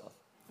God Himself.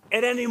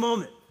 At any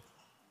moment,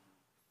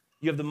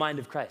 you have the mind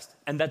of Christ.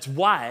 And that's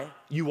why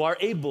you are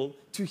able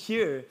to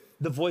hear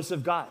the voice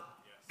of God.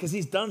 Because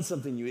He's done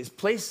something new. He's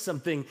placed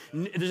something.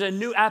 There's a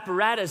new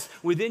apparatus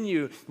within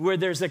you where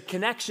there's a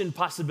connection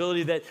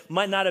possibility that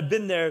might not have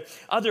been there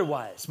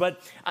otherwise.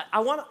 But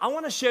I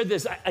want to share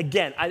this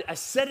again. I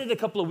said it a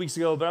couple of weeks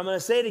ago, but I'm going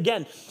to say it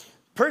again.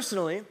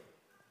 Personally,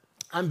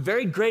 I'm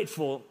very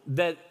grateful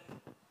that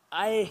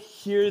I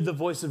hear the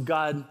voice of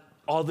God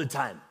all the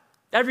time,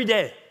 every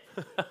day.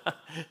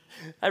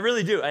 I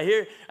really do.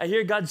 I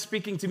hear God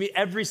speaking to me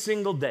every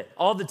single day,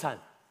 all the time.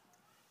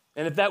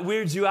 And if that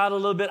weirds you out a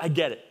little bit, I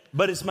get it.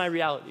 But it's my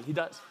reality. He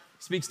does.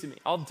 He speaks to me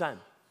all the time.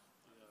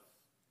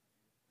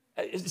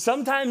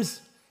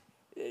 Sometimes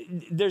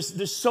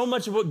there's so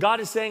much of what God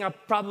is saying, I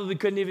probably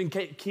couldn't even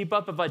keep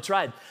up if I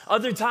tried.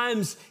 Other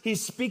times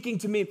He's speaking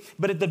to me,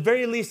 but at the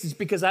very least, it's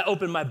because I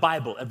open my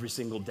Bible every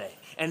single day.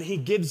 And He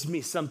gives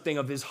me something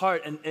of His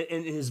heart and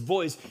His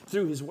voice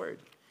through His word.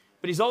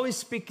 But He's always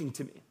speaking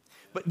to me.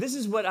 But this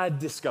is what I've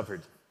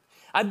discovered.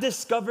 I've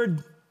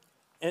discovered,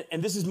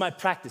 and this is my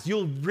practice,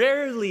 you'll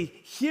rarely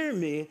hear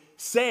me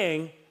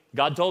saying,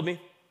 God told me.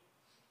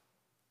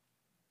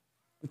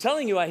 I'm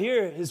telling you, I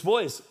hear His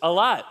voice a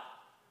lot,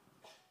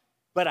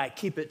 but I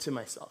keep it to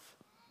myself.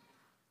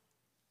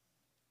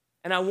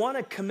 And I want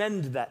to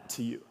commend that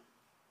to you.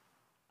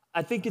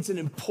 I think it's an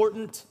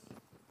important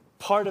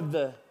part of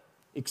the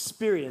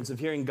experience of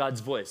hearing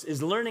God's voice,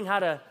 is learning how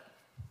to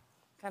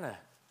kind of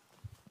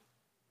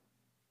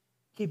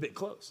keep it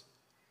close.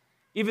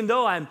 Even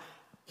though I'm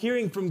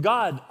hearing from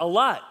God a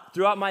lot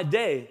throughout my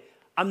day,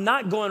 I'm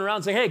not going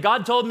around saying, hey,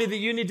 God told me that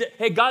you need to,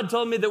 hey, God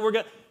told me that we're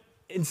going to.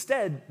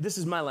 Instead, this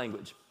is my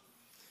language.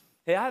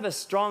 Hey, I have a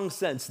strong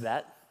sense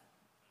that,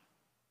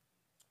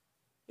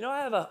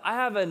 I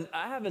have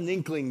an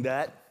inkling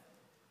that,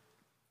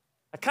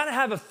 I kind of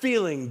have a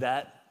feeling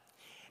that,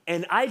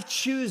 and I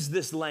choose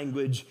this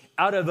language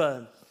out of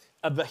a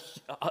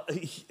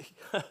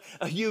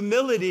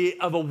humility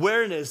of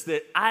awareness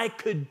that I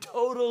could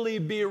totally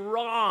be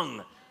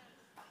wrong.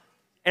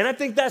 And I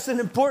think that's an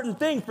important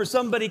thing for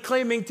somebody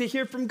claiming to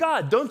hear from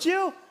God, don't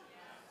you?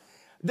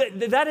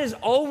 That is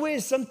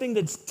always something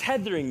that's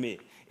tethering me,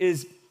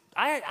 is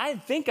I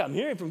think I'm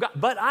hearing from God,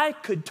 but I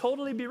could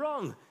totally be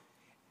wrong.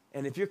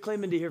 And if you're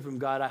claiming to hear from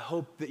God, I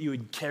hope that you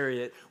would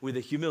carry it with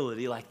a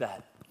humility like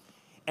that.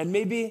 And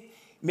maybe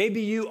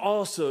you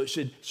also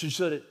should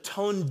sort of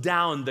tone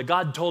down the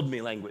God told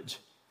me language.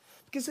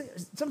 Because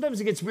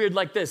sometimes it gets weird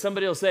like this.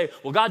 Somebody will say,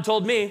 well, God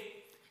told me,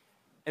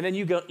 and then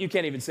you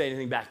can't even say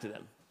anything back to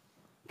them.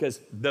 Because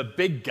the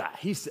big guy,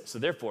 he says, so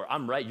therefore,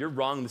 I'm right, you're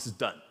wrong, this is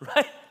done,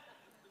 right?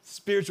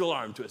 Spiritual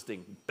arm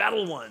twisting,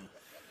 battle won.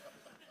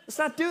 Let's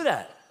not do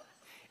that.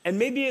 And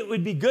maybe it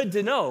would be good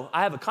to know,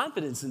 I have a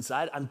confidence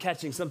inside, I'm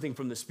catching something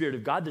from the Spirit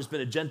of God, there's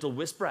been a gentle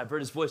whisper, I've heard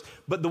his voice,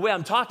 but the way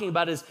I'm talking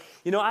about it is,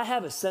 I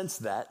have a sense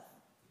that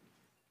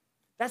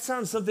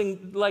sounds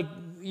something like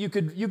you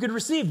could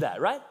receive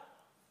that, right?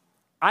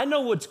 I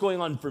know what's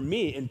going on for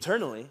me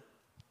internally.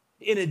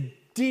 In a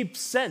deep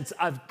sense,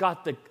 I've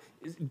got the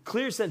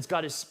clear sense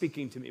God is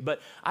speaking to me,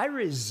 but I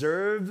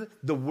reserve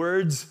the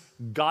words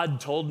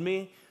God told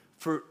me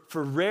for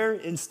rare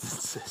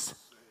instances.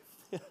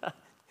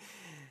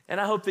 And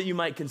I hope that you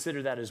might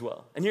consider that as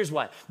well. And here's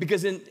why.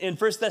 Because in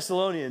 1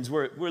 Thessalonians,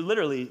 we're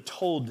literally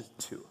told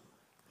to.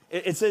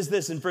 It says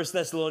this in 1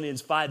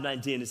 Thessalonians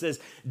 5:19. It says,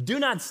 do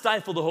not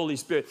stifle the Holy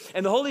Spirit.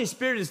 And the Holy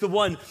Spirit is the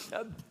one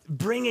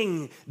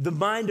bringing the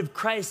mind of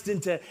Christ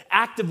into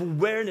active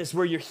awareness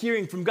where you're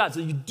hearing from God.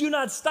 So you do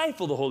not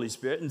stifle the Holy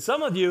Spirit. And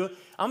some of you,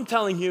 I'm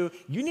telling you,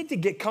 you need to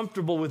get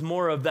comfortable with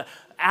more of the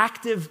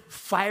active,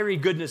 fiery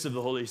goodness of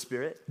the Holy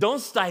Spirit. Don't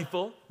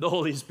stifle the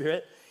Holy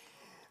Spirit.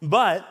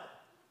 But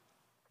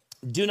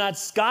do not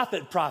scoff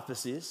at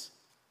prophecies.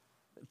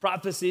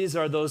 Prophecies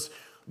are those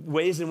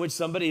ways in which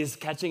somebody is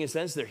catching a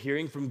sense they're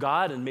hearing from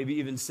God and maybe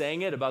even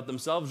saying it about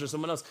themselves or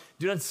someone else.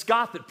 Do not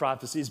scoff at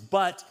prophecies,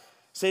 but,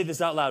 say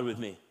this out loud with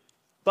me,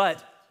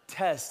 but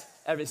test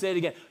everything. Say it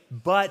again.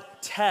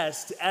 But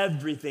test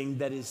everything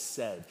that is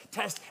said.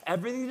 Test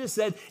everything that is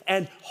said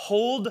and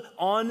hold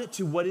on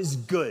to what is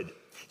good.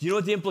 You know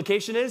what the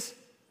implication is?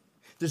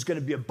 There's going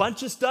to be a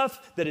bunch of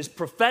stuff that is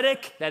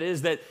prophetic, that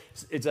is that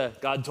it's a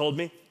God told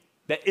me,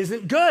 that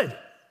isn't good.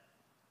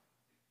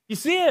 You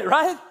see it,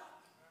 right?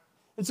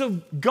 And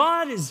so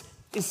God is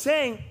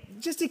saying,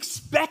 just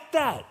expect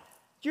that.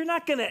 You're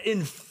not going to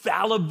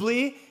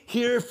infallibly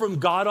hear from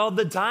God all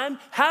the time.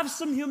 Have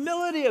some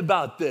humility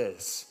about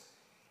this.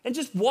 And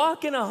just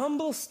walk in a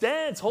humble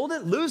stance. Hold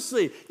it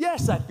loosely.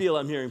 Yes, I feel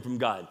I'm hearing from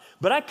God.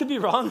 But I could be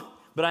wrong.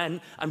 But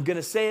I'm going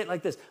to say it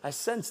like this. I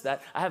sense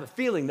that. I have a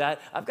feeling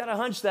that. I've got a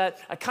hunch that.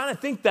 I kind of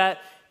think that.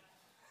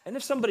 And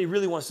if somebody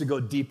really wants to go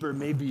deeper,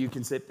 maybe you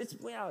can say,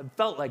 I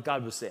felt like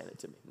God was saying it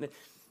to me.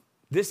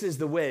 This is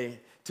the way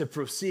to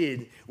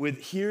proceed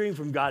with hearing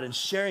from God and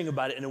sharing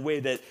about it in a way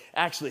that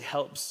actually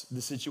helps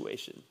the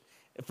situation.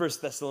 1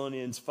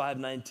 Thessalonians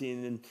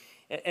 5:19,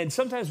 and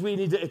sometimes we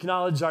need to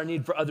acknowledge our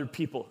need for other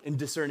people in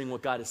discerning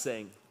what God is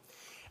saying.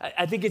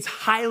 I think it's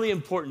highly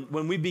important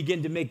when we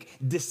begin to make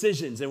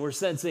decisions and we're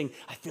sensing,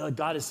 I feel like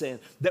God is saying,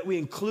 that we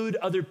include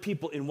other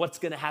people in what's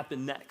going to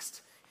happen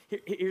next.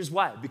 Here's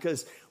why.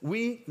 Because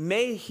we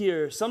may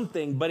hear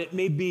something, but it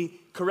may be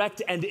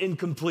correct and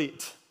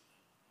incomplete.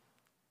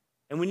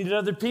 And we need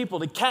other people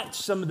to catch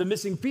some of the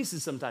missing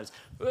pieces sometimes.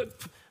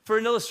 For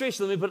an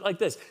illustration, let me put it like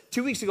this.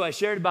 2 weeks ago, I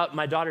shared about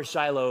my daughter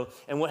Shiloh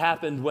and what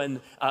happened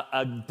when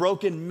a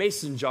broken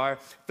mason jar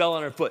fell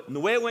on her foot. And the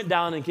way it went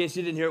down, in case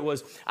you didn't hear it,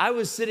 was I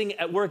was sitting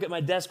at work at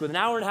my desk with an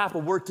hour and a half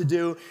of work to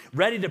do,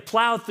 ready to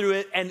plow through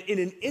it. And in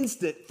an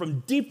instant, from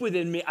deep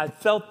within me, I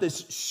felt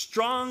this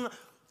strong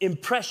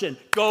impression,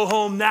 go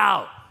home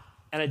now.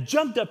 And I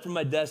jumped up from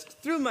my desk,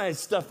 threw my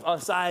stuff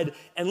aside,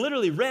 and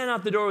literally ran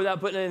out the door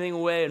without putting anything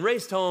away and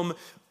raced home.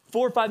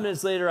 4 or 5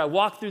 minutes later, I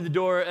walked through the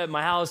door at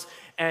my house,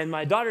 and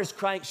my daughter's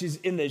crying. She's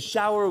in the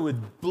shower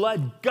with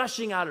blood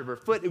gushing out of her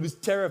foot. It was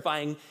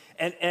terrifying.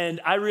 And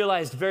I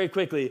realized very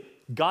quickly,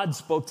 God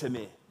spoke to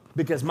me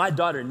because my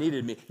daughter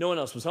needed me. No one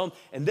else was home.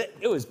 And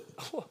it was,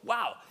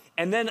 wow.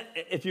 And then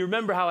if you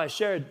remember how I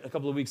shared a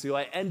couple of weeks ago,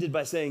 I ended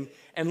by saying,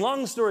 and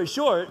long story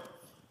short,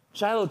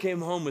 Shiloh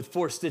came home with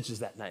 4 stitches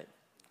that night.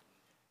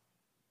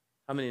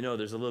 How many know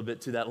there's a little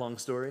bit to that long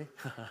story?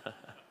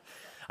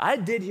 I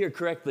did hear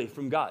correctly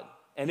from God,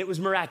 and it was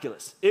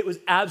miraculous. It was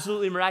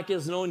absolutely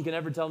miraculous. No one can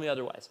ever tell me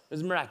otherwise. It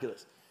was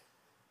miraculous.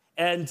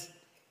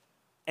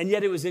 And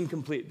yet it was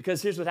incomplete,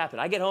 because here's what happened.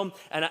 I get home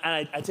and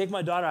I take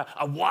my daughter,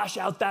 I wash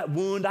out that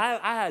wound. I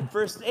had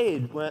first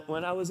aid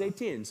when I was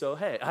 18. So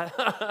hey,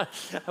 I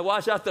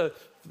wash out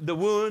the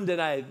wound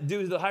and I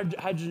do the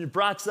hydrogen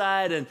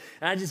peroxide and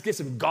I just get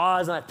some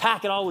gauze and I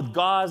pack it all with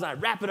gauze and I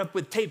wrap it up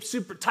with tape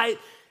super tight.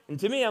 And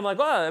to me, I'm like,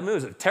 well, I mean, it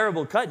was a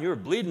terrible cut and you were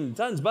bleeding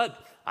tons,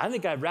 but I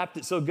think I wrapped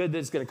it so good that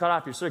it's going to cut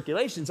off your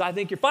circulation, so I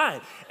think you're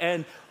fine.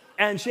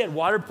 And she had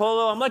water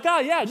polo. I'm like, oh,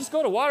 yeah, just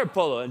go to water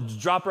polo, and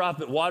drop her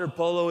off at water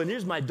polo. And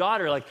here's my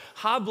daughter, like,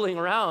 hobbling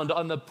around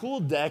on the pool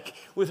deck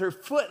with her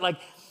foot, like,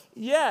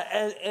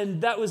 yeah,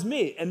 and that was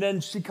me. And then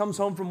she comes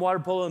home from water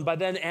polo, and by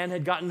then Ann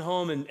had gotten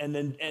home, and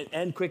then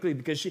Ann quickly,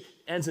 because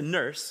Ann's a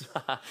nurse,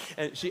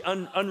 and she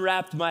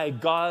unwrapped my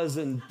gauze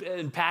and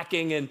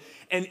packing, and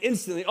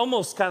instantly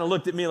almost kind of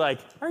looked at me like,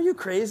 are you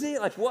crazy?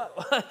 Like,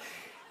 what?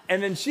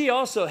 And then she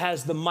also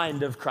has the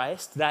mind of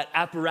Christ, that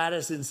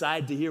apparatus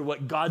inside to hear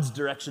what God's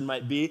direction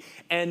might be.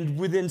 And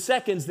within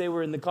seconds, they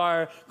were in the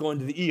car going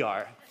to the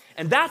ER.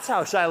 And that's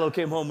how Shiloh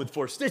came home with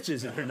 4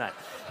 stitches in her neck.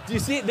 Do you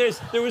see?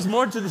 There was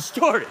more to the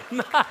story.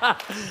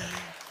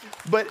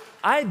 But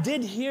I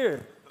did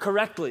hear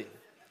correctly,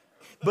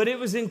 but it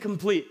was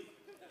incomplete.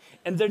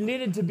 And there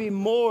needed to be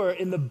more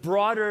in the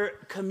broader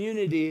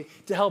community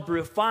to help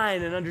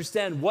refine and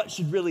understand what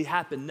should really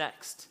happen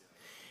next.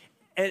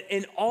 And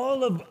in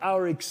all of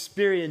our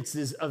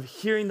experiences of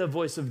hearing the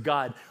voice of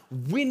God,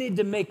 we need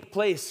to make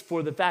place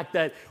for the fact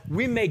that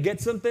we may get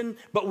something,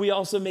 but we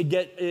also may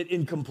get it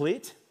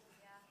incomplete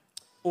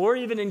or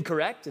even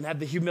incorrect, and have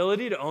the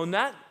humility to own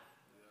that.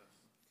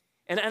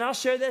 And I'll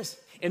share this.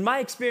 In my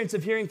experience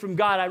of hearing from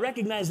God, I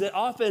recognize that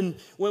often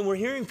when we're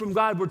hearing from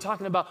God, we're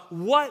talking about,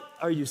 what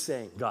are you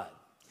saying, God?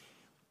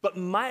 But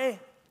my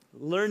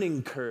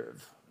learning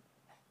curve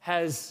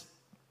has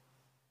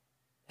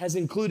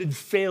included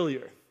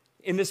failure.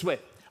 In this way,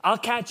 I'll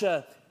catch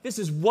this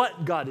is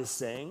what God is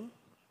saying,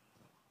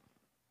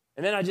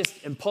 and then I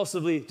just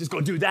impulsively just go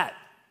do that.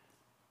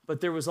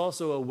 But there was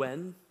also a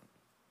when,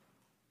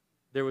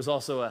 there was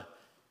also a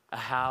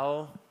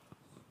how,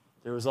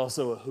 there was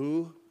also a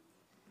who.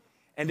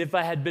 And if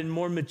I had been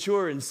more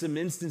mature in some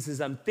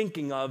instances I'm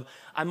thinking of,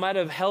 I might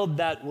have held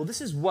that, well, this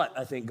is what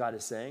I think God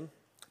is saying.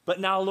 But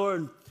now,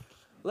 Lord,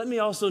 let me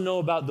also know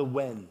about the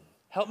when.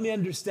 Help me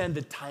understand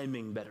the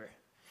timing better.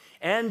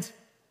 And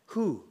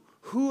who.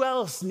 Who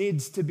else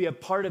needs to be a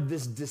part of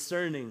this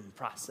discerning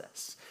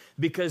process?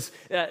 Because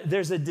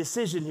there's a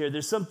decision here.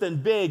 There's something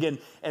big, and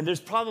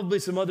there's probably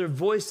some other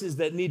voices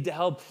that need to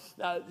help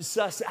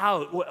suss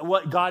out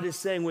what God is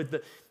saying with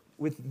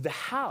the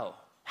how.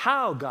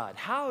 How, God?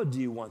 How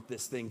do you want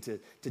this thing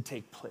to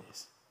take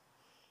place?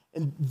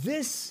 And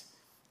this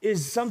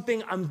is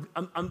something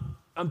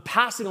I'm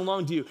passing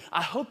along to you.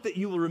 I hope that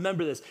you will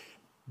remember this.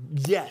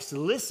 Yes,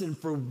 listen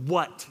for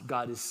what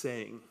God is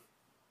saying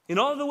in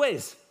all the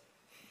ways.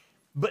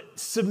 But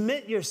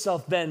submit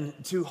yourself then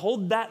to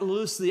hold that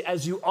loosely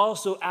as you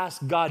also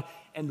ask God,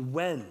 and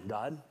when,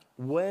 God?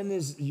 When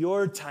is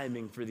your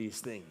timing for these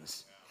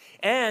things?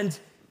 And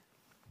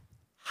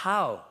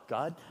how,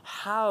 God?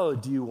 How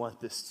do you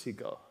want this to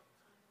go?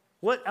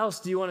 What else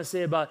do you want to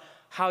say about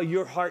how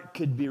your heart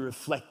could be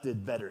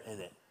reflected better in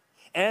it?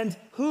 And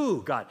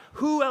who, God?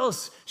 Who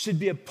else should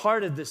be a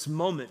part of this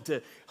moment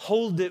to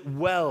hold it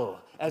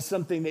well as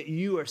something that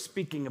you are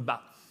speaking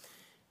about?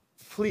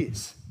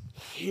 Please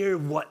hear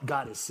what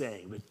God is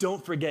saying, but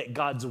don't forget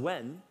God's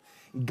when,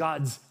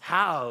 God's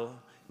how,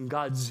 and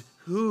God's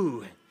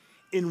who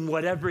in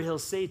whatever he'll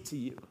say to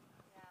you.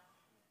 Yeah.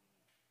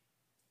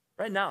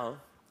 Right now,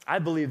 I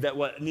believe that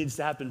what needs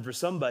to happen for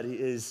somebody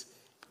is,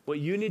 what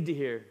you need to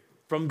hear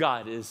from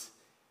God is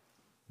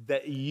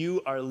that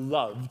you are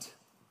loved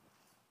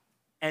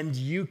and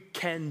you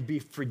can be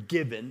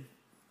forgiven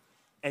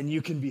and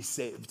you can be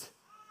saved.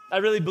 I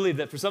really believe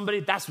that for somebody,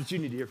 that's what you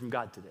need to hear from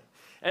God today.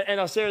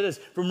 And I'll share this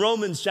from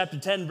Romans chapter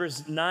 10,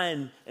 verse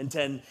 9 and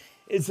 10.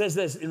 It says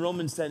this in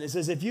Romans 10. It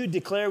says, if you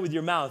declare with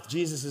your mouth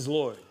Jesus is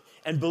Lord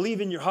and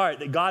believe in your heart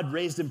that God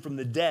raised him from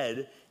the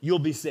dead, you'll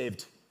be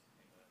saved.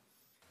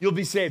 You'll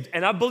be saved.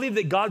 And I believe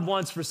that God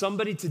wants for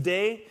somebody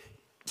today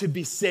to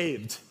be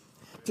saved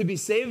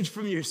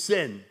from your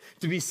sin,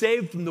 to be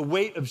saved from the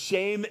weight of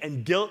shame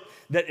and guilt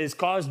that is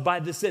caused by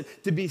the sin,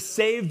 to be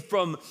saved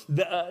from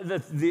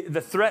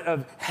the threat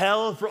of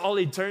hell for all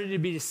eternity, to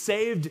be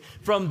saved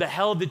from the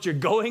hell that you're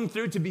going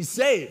through, to be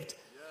saved.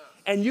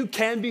 Yeah. And you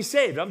can be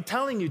saved. I'm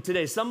telling you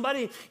today,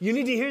 somebody, you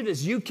need to hear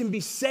this. You can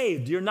be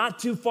saved. You're not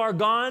too far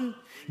gone.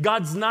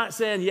 God's not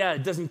saying, yeah,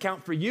 it doesn't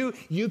count for you.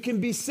 You can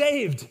be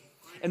saved.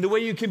 And the way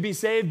you can be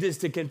saved is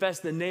to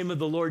confess the name of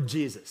the Lord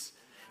Jesus.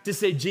 To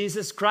say,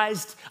 Jesus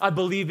Christ, I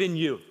believe in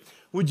you.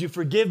 Would you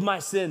forgive my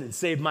sin and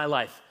save my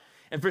life?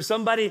 And for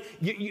somebody,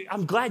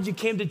 I'm glad you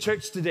came to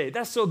church today.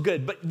 That's so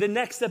good. But the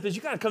next step is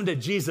you got to come to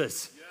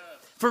Jesus. Yes.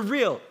 For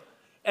real.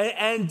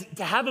 And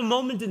to have a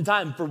moment in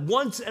time for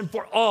once and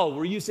for all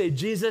where you say,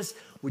 Jesus,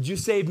 would you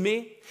save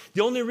me?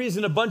 The only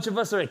reason a bunch of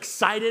us are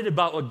excited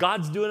about what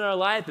God's doing in our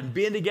life and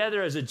being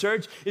together as a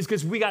church is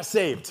because we got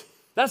saved.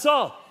 That's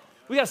all.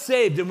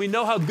 saved, and we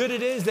know how good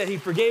it is that he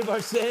forgave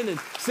our sin and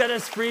set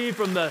us free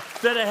from the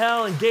threat of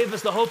hell and gave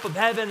us the hope of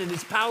heaven and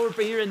his power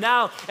for here and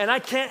now. And I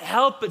can't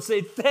help but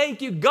say,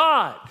 thank you,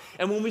 God.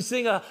 And when we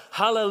sing a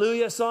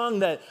hallelujah song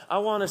that I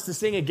want us to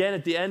sing again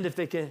at the end, if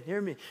they can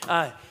hear me,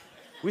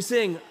 we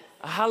sing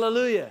a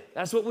hallelujah.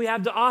 That's what we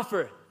have to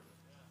offer.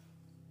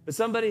 But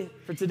somebody,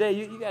 for today,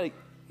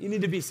 you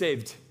need to be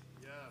saved.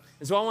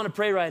 And so I want to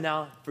pray right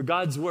now for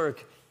God's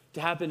work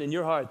to happen in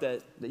your heart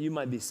that you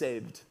might be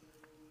saved.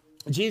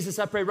 Jesus,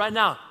 I pray right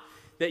now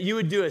that you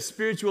would do a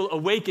spiritual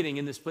awakening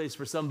in this place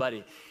for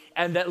somebody.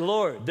 And that,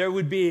 Lord, there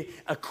would be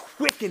a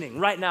quickening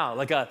right now,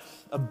 like a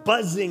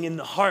buzzing in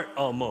the heart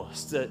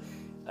almost, a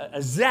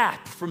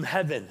zap from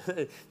heaven.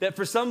 That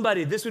for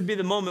somebody, this would be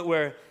the moment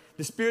where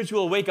the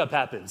spiritual wake-up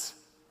happens.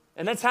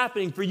 And that's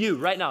happening for you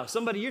right now.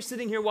 Somebody, you're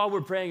sitting here while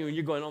we're praying and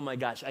you're going, oh my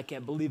gosh, I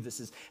can't believe this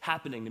is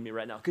happening to me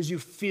right now. Because you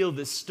feel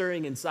this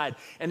stirring inside.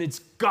 And it's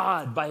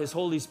God by his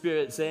Holy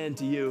Spirit saying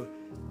to you,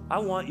 I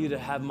want you to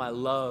have my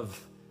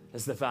love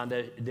as the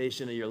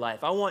foundation of your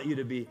life. I want you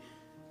to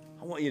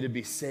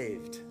be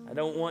saved. I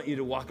don't want you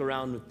to walk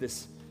around with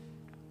this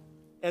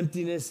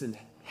emptiness and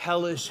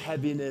hellish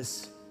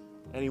heaviness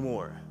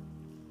anymore.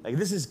 Like,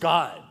 this is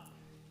God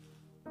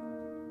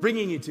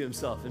bringing you to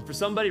himself. And for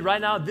somebody right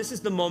now, this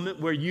is the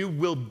moment where you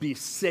will be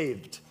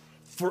saved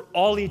for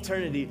all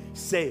eternity,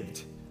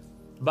 saved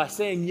by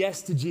saying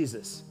yes to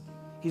Jesus.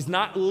 He's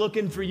not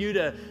looking for you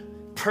to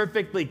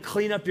perfectly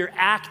clean up your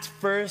act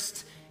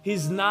first.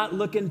 He's not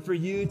looking for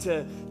you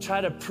to try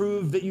to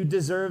prove that you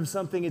deserve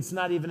something. It's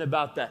not even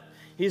about that.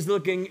 He's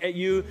looking at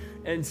you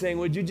and saying,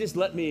 would you just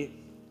let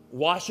me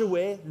wash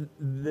away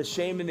the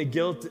shame and the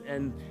guilt,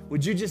 and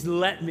would you just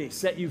let me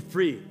set you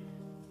free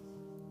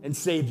and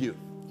save you?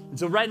 And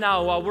so right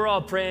now, while we're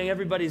all praying,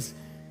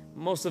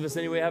 most of us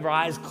anyway, have our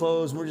eyes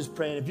closed, and we're just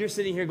praying. If you're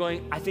sitting here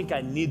going, I think I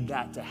need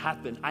that to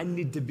happen, I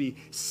need to be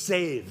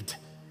saved,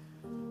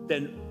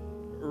 then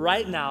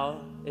right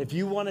now, if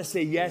you want to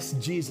say, yes,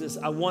 Jesus,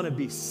 I want to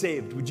be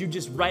saved, would you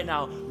just right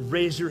now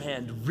raise your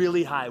hand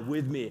really high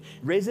with me?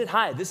 Raise it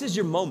high. This is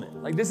your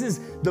moment. Like, this is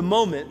the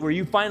moment where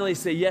you finally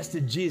say yes to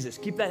Jesus.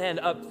 Keep that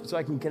hand up so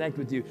I can connect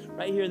with you.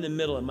 Right here in the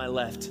middle on my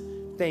left.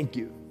 Thank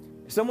you.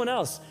 Someone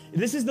else,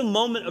 this is the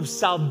moment of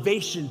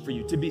salvation for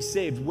you to be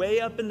saved.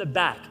 Way up in the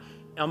back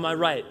on my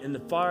right, in the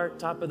far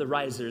top of the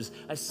risers.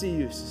 I see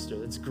you, sister.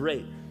 That's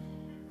great.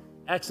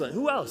 Excellent.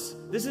 Who else?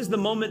 This is the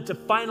moment to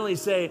finally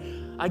say,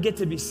 I get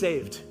to be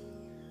saved.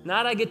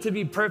 Not I get to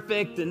be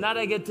perfect, and not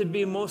I get to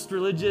be most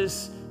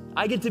religious.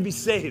 I get to be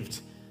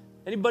saved.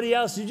 Anybody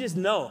else, you just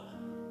know,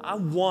 I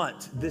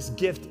want this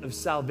gift of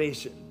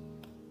salvation.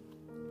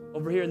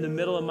 Over here in the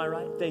middle on my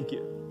right, thank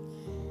you.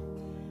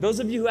 Those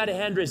of you who had a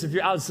hand raised, if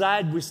you're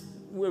outside,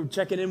 we're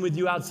checking in with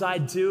you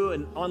outside too,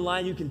 and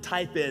online you can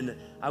type in,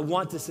 I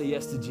want to say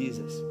yes to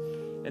Jesus.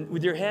 And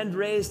with your hand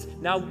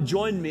raised, now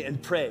join me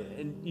and pray.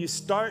 And you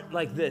start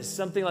like this,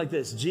 something like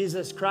this.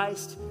 Jesus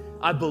Christ,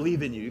 I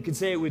believe in you. You can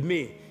say it with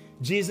me.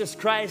 Jesus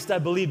Christ, I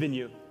believe in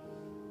you.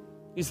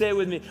 You say it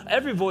with me.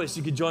 Every voice,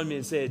 you could join me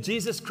and say it.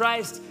 Jesus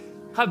Christ,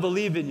 I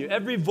believe in you.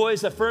 Every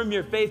voice, affirm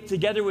your faith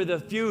together with a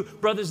few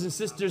brothers and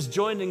sisters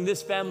joining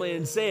this family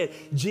and say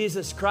it.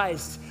 Jesus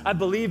Christ, I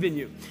believe in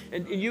you.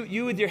 And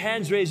you with your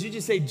hands raised, you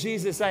just say,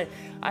 Jesus, I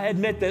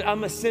admit that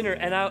I'm a sinner,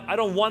 and I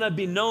don't want to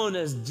be known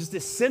as just a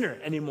sinner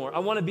anymore. I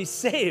want to be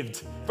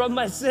saved from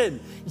my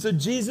sin. So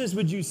Jesus,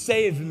 would you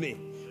save me?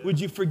 Would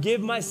you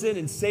forgive my sin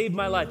and save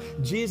my life?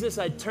 Jesus,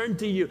 I turn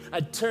to you.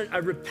 I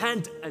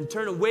repent and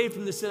turn away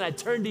from the sin. I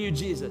turn to you,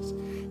 Jesus.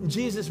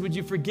 Jesus, would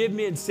you forgive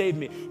me and save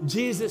me?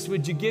 Jesus,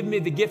 would you give me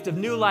the gift of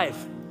new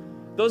life?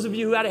 Those of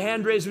you who had a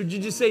hand raised, would you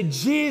just say,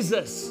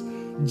 Jesus,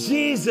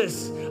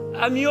 Jesus,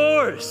 I'm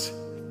yours.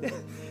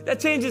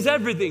 That changes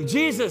everything.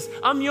 Jesus,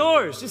 I'm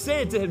yours. Just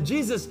say it to him.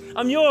 Jesus,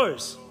 I'm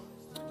yours.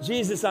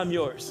 Jesus, I'm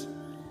yours.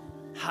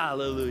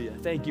 Hallelujah.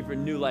 Thank you for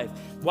new life.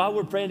 While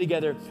we're praying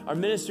together, our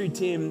ministry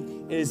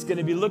team is going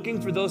to be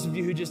looking for those of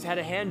you who just had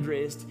a hand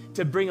raised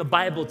to bring a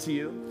Bible to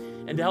you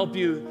and to help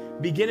you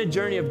begin a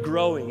journey of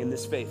growing in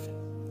this faith.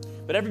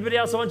 But everybody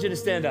else, I want you to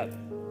stand up.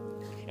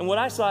 And what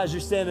I saw as you're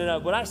standing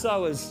up, what I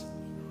saw was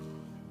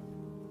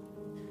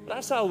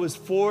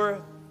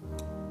 4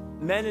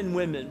 men and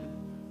women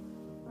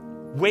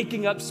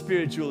waking up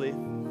spiritually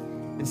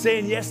and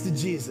saying yes to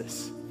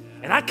Jesus.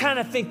 And I kind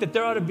of think that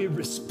there ought to be a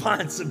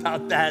response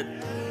about that.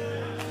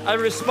 A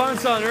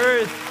response on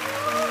earth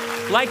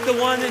like the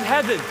one in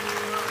heaven.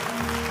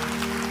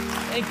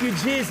 Thank you,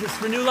 Jesus,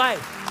 for new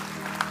life.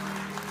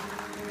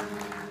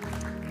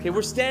 Okay,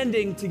 we're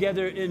standing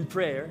together in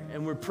prayer,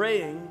 and we're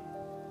praying.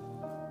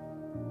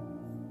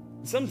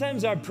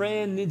 Sometimes our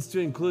praying needs to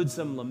include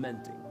some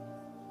lamenting.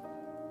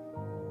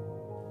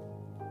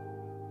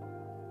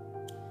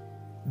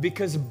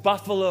 Because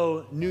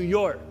Buffalo, New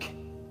York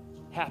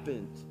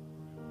happened.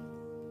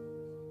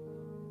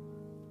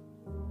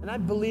 And I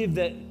believe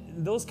that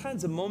those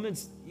kinds of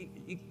moments,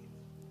 you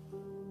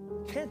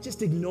can't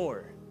just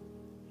ignore.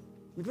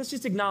 Let's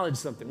just acknowledge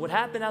something. What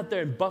happened out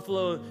there in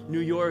Buffalo, New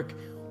York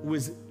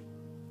was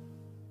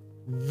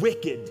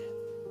wicked.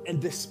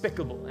 and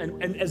despicable.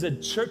 And as a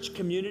church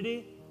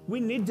community, we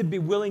need to be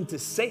willing to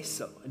say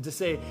so and to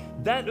say,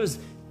 that was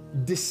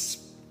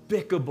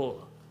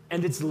despicable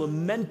and it's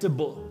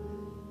lamentable.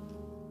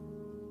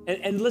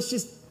 And let's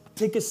just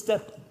take a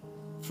step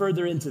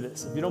further into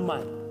this, if you don't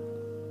mind.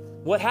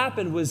 What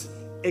happened was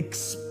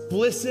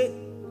explicit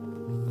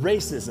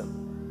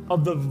racism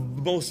of the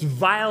most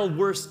vile,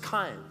 worst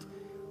kind,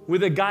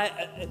 with a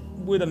guy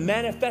with a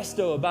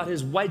manifesto about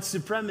his white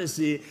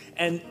supremacy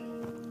and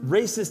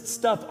racist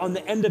stuff on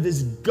the end of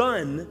his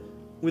gun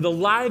with a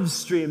live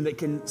stream that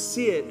can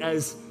see it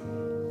as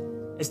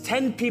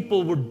 10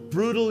 people were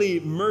brutally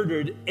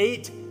murdered,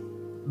 8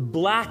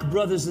 black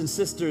brothers and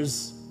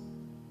sisters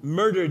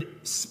murdered,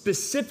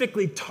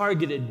 specifically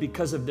targeted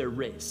because of their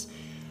race.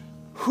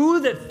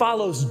 Who that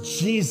follows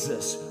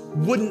Jesus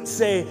wouldn't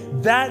say,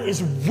 that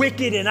is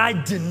wicked and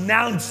I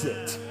denounce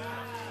it?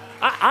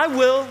 I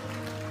will.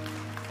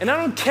 And I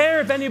don't care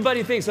if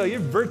anybody thinks, oh, you're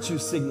virtue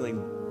signaling.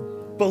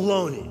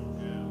 Baloney.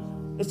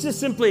 It's just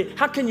simply,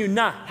 how can you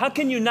not? How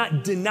can you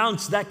not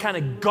denounce that kind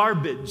of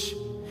garbage?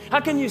 How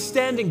can you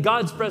stand in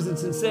God's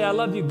presence and say, I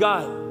love you,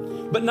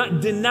 God, but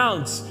not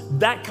denounce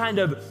that kind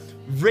of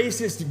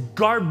racist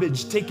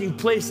garbage taking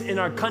place in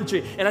our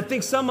country? And I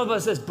think some of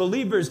us as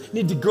believers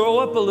need to grow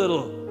up a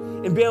little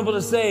and be able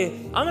to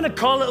say, I'm gonna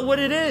call it what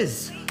it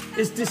is.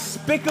 It's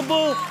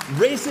despicable,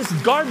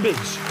 racist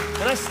garbage.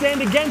 And I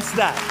stand against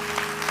that.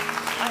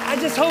 I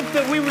just hope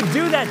that we would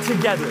do that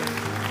together.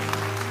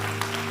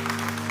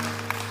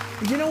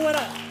 You know what?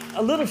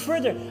 A little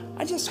further,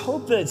 I just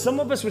hope that some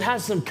of us would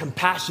have some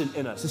compassion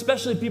in us,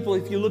 especially people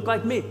if you look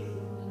like me.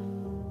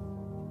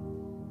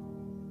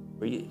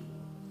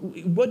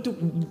 What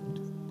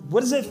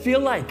does it feel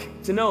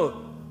like to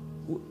know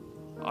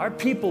our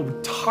people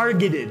were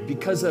targeted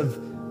because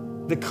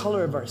of the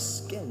color of our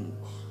skin,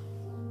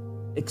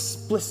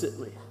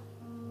 explicitly?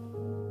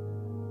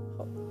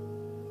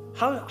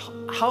 How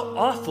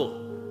awful.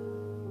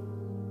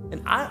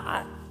 And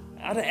I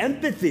out of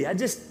empathy,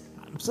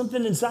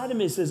 something inside of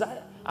me says,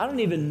 I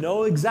don't even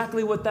know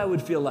exactly what that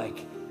would feel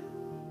like,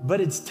 but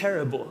it's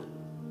terrible.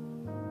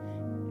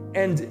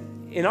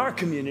 And in our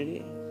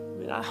community,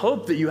 I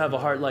hope that you have a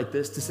heart like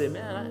this to say,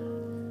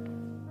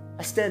 man,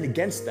 I stand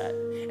against that.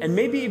 And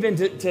maybe even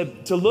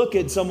to look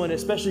at someone,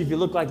 especially if you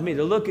look like me,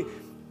 to look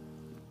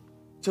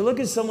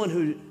at someone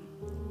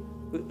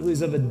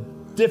who's of a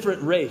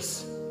different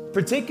race,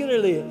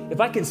 particularly,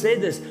 if I can say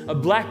this, a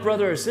black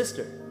brother or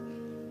sister.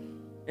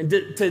 And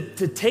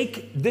to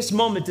take this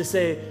moment to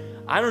say,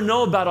 I don't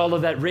know about all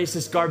of that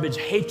racist garbage,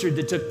 hatred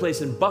that took place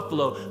in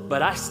Buffalo,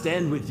 but I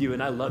stand with you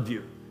and I love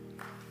you.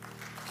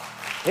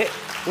 Hey,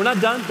 we're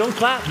not done. Don't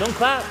clap. Don't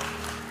clap.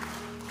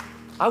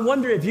 I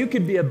wonder if you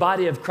could be a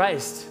body of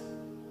Christ.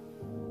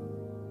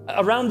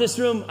 Around this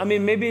room, I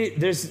mean, maybe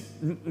there's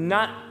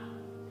not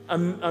a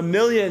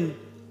million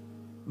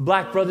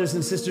black brothers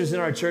and sisters in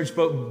our church,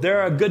 but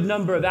there are a good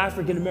number of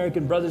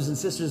African-American brothers and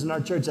sisters in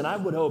our church, and I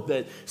would hope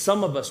that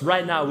some of us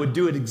right now would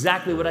do it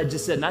exactly what I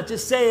just said. Not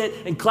just say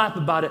it and clap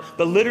about it,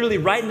 but literally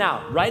right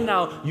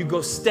now, you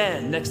go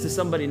stand next to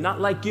somebody not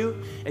like you,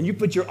 and you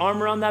put your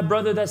arm around that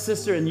brother, that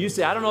sister, and you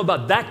say, I don't know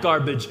about that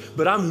garbage,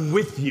 but I'm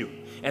with you,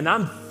 and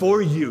I'm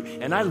for you,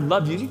 and I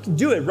love you. You can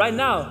do it right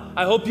now.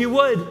 I hope you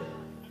would.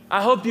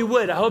 I hope you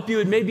would. I hope you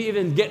would maybe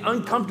even get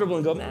uncomfortable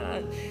and go,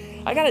 man,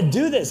 I got to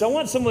do this. I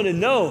want someone to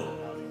know.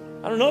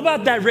 I don't know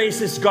about that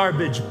racist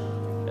garbage.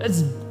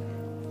 That's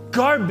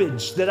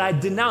garbage that I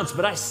denounce,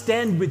 but I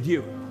stand with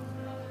you.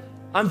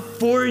 I'm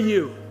for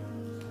you.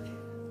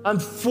 I'm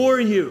for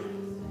you.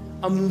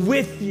 I'm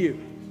with you.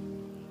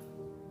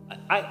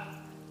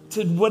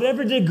 To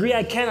whatever degree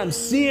I can, I'm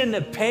seeing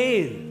the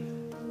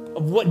pain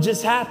of what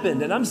just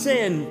happened. And I'm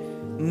saying,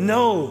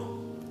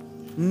 no,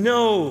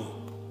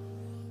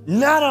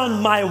 not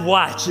on my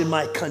watch in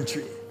my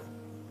country.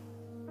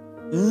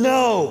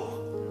 No.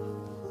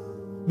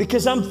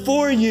 Because I'm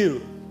for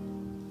you.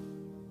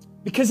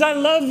 Because I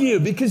love you.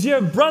 Because you're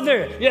a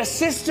brother. You're a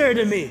sister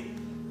to me.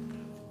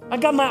 I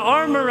got my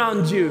arm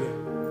around you.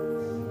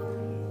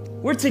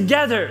 We're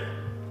together.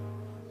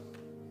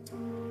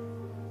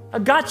 I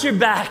got your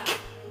back.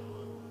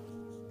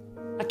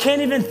 I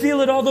can't even feel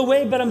it all the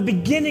way, but I'm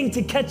beginning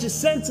to catch a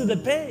sense of the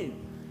pain.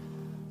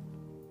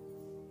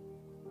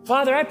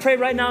 Father, I pray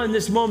right now in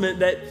this moment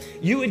that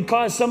you would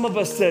cause some of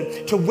us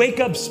to wake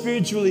up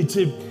spiritually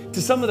to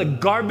some of the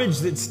garbage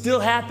that still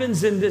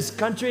happens in this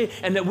country,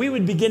 and that we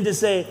would begin to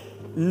say,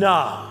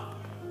 no,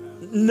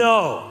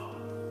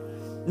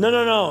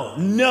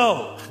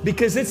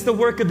 because it's the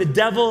work of the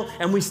devil,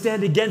 and we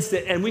stand against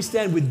it, and we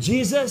stand with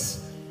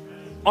Jesus,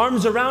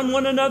 arms around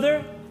one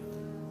another,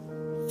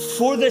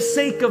 for the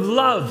sake of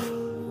love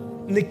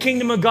in the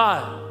kingdom of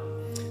God.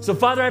 So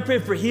Father, I pray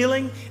for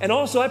healing, and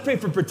also I pray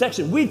for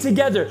protection. We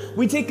together,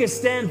 we take a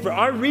stand for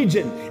our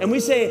region, and we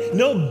say,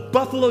 no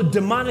Buffalo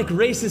demonic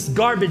racist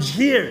garbage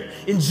here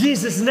in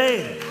Jesus'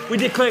 name. We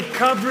declare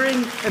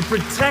covering and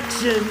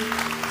protection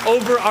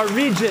over our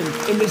region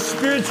in the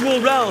spiritual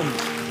realm,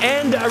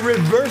 and a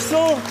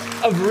reversal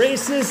of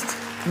racist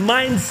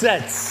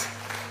mindsets.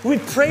 We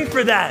pray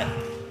for that.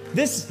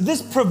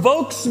 This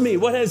provokes me.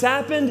 What has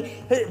happened,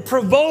 it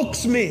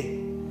provokes me.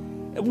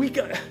 We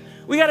got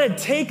to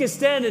take a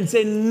stand and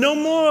say, no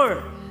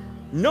more.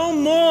 No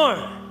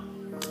more.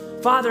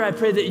 Father, I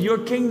pray that your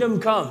kingdom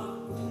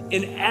come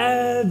in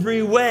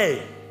every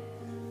way.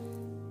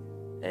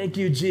 Thank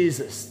you,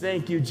 Jesus.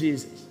 Thank you,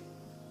 Jesus.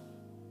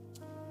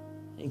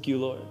 Thank you,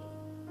 Lord.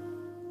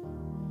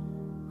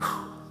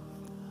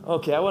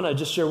 Okay, I want to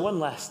just share one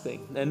last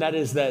thing, and that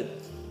is that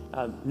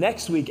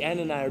next week, Ann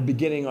and I are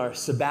beginning our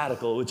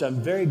sabbatical, which I'm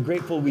very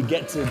grateful we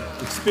get to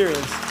experience.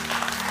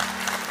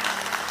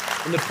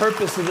 And the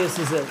purpose of this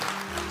is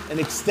an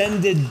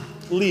extended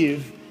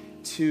leave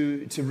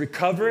to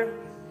recover,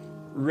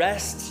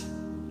 rest,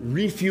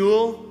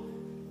 refuel,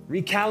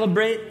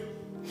 recalibrate,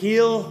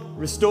 heal,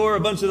 restore, a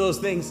bunch of those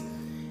things.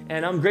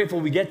 And I'm grateful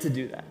we get to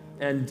do that.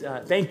 And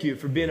thank you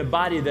for being a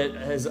body that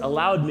has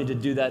allowed me to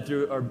do that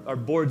through our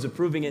boards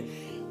approving it.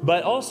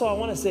 But also I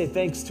want to say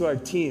thanks to our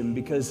team,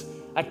 because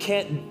I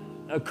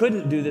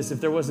couldn't do this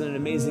if there wasn't an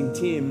amazing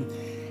team.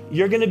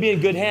 You're going to be in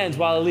good hands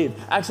while I leave.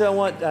 Actually, I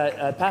want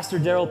Pastor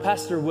Daryl,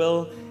 Pastor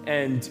Will,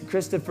 and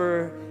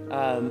Christopher,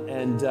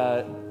 and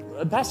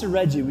Pastor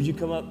Reggie, would you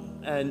come up?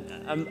 And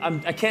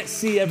I can't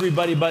see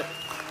everybody, but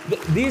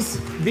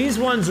these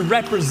ones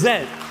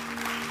represent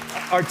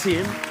our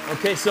team.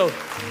 Okay, so,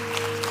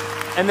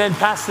 and then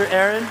Pastor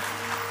Aaron.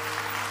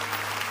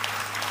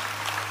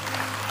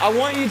 I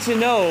want you to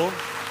know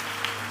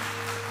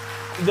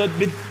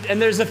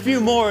and there's a few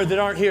more that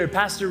aren't here.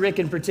 Pastor Rick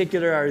in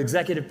particular, our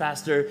executive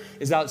pastor,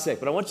 is out sick.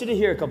 But I want you to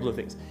hear a couple of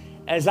things.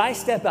 As I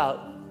step out,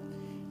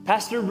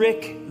 Pastor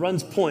Rick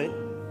runs Point,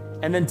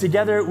 and then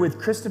together with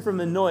Christopher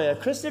Manoia.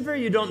 Christopher,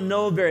 you don't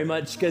know very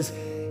much because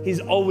he's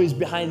always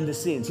behind the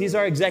scenes. He's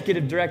our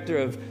executive director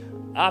of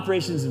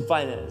operations and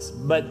finance.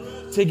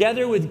 But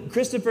together with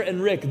Christopher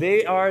and Rick,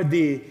 they are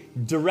the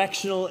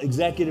directional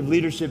executive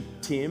leadership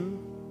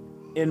team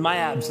in my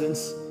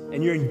absence,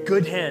 and you're in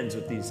good hands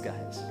with these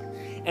guys.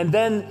 And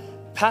then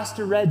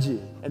Pastor Reggie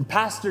and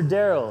Pastor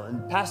Daryl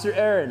and Pastor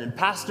Aaron and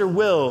Pastor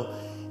Will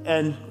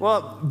and,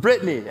 well,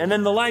 Brittany. And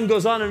then the line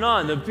goes on and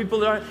on. The people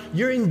that aren't,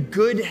 you're in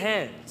good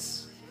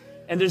hands.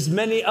 And there's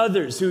many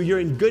others who you're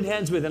in good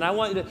hands with. And I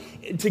want you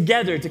to,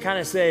 together to kind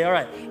of say, all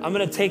right, I'm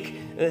going to take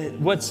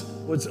what's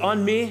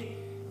on me,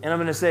 and I'm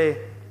going to say,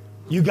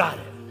 you got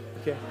it.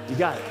 Okay, you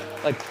got it.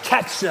 Like,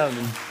 catch them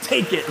and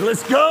take it.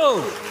 Let's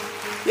go.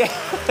 Yeah.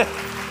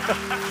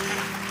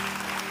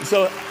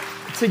 So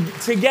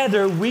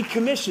together, we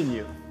commission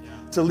you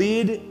to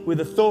lead with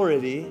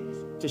authority,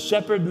 to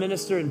shepherd,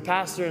 minister, and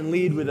pastor, and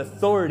lead with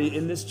authority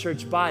in this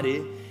church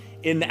body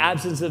in the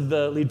absence of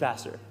the lead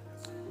pastor.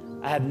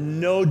 I have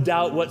no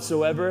doubt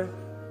whatsoever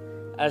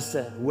as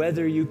to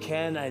whether you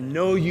can. I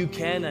know you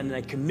can, and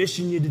I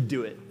commission you to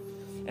do it.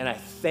 And I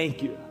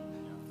thank you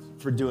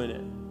for doing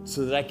it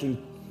so that I can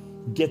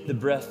get the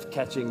breath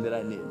catching that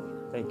I need.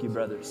 Thank you,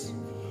 brothers.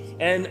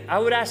 And I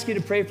would ask you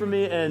to pray for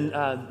me, and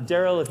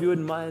Daryl, if you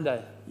wouldn't mind.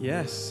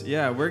 Yes,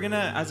 yeah, we're going to,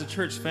 as a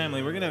church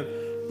family, we're going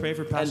to pray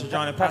for Pastor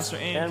John and Pastor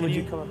Ann. Would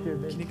you come up here,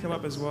 baby? Can you come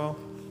up as well?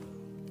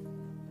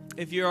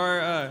 If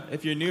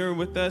you're newer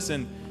with us,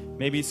 and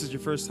maybe this is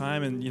your first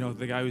time, and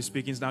the guy who's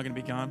speaking is not going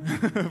to be gone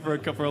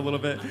for a little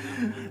bit.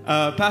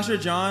 Pastor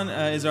John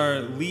is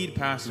our lead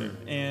pastor,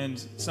 and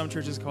some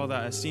churches call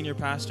that a senior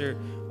pastor.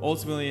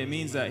 Ultimately, it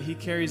means that he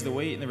carries the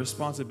weight and the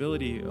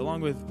responsibility,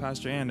 along with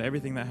Pastor Ann,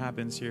 everything that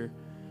happens here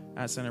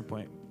at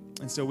Centerpoint.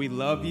 And so we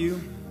love you.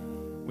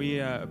 We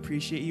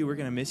appreciate you. We're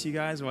going to miss you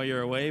guys while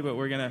you're away, but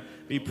we're going to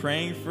be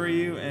praying for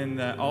you,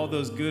 and all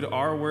those good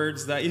R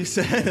words that you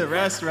said,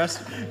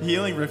 rest,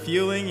 healing,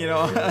 refueling,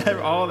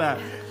 all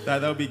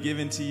that'll be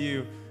given to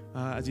you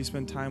as you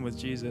spend time with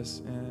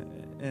Jesus.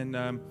 And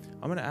I'm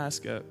going to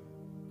ask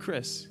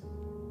Chris,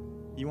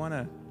 you want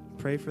to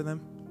pray for them?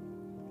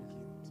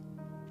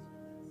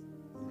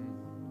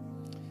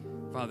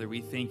 Father,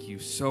 we thank you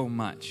so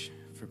much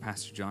for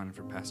Pastor John and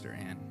for Pastor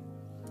Ann.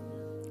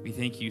 We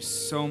thank you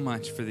so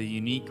much for the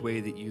unique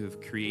way that you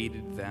have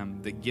created them,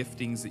 the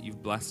giftings that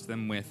you've blessed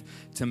them with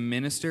to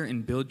minister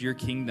and build your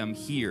kingdom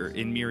here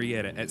in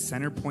Murrieta at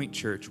Centerpoint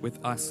Church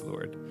with us,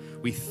 Lord.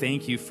 We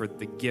thank you for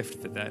the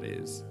gift that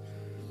is.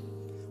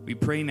 We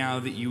pray now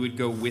that you would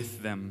go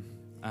with them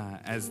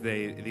as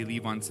they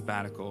leave on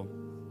sabbatical.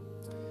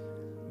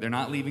 They're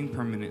not leaving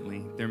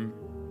permanently.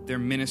 Their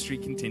ministry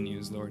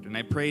continues, Lord. And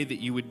I pray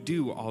that you would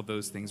do all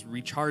those things,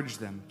 recharge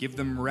them, give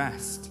them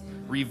rest,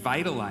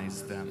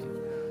 revitalize them.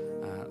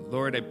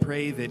 Lord, I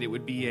pray that it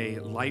would be a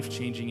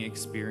life-changing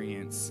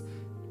experience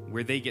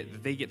where they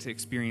get to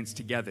experience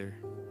together.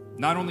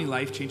 Not only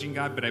life-changing,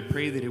 God, but I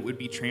pray that it would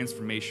be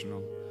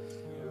transformational.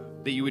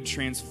 That you would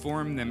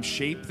transform them,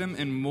 shape them,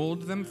 and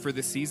mold them for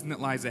the season that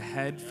lies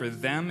ahead for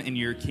them and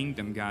your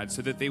kingdom, God,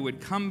 so that they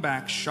would come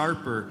back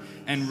sharper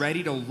and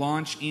ready to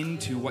launch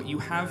into what you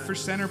have for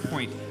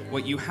Centerpoint,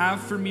 what you have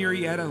for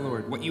Murrieta,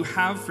 Lord, what you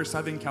have for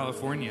Southern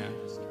California.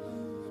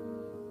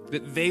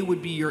 That they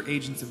would be your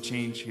agents of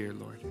change here,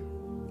 Lord.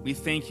 We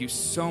thank you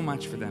so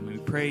much for them, and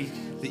we pray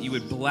that you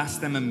would bless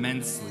them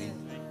immensely.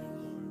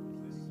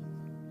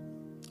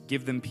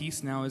 Give them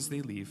peace now as they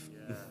leave.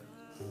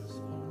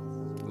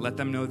 Let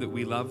them know that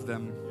we love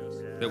them,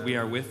 that we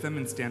are with them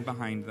and stand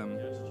behind them.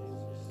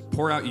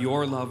 Pour out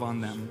your love on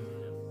them.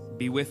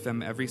 Be with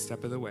them every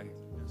step of the way.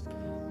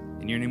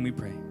 In your name we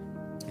pray.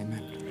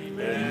 Amen.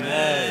 Amen.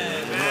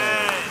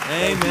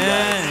 Amen.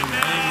 Amen.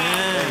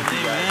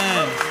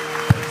 Amen.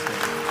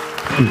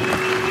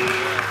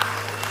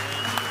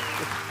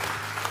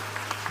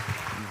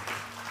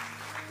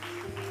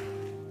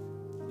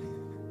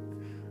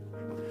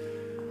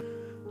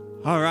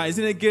 All right,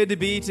 isn't it good to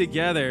be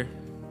together?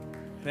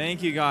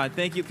 Thank you, God.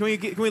 Thank you. Can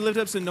we lift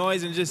up some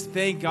noise and just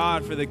thank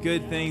God for the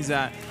good things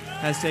that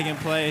has taken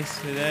place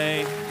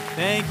today?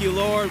 Thank you,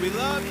 Lord. We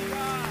love you, God.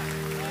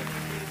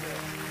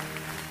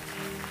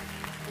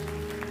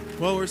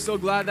 Well, we're so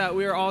glad that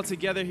we are all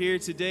together here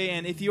today.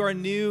 And if you are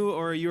new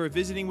or you are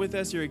visiting with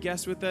us, you're a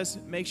guest with us,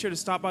 make sure to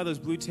stop by those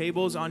blue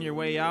tables on your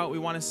way out. We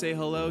want to say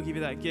hello, give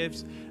you that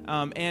gift.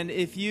 And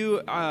if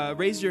you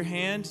raised your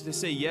hand to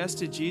say yes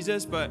to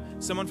Jesus, but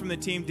someone from the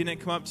team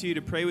didn't come up to you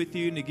to pray with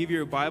you and to give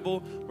you a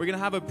Bible, we're going to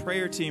have a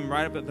prayer team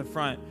right up at the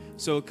front.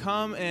 So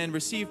come and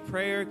receive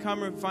prayer.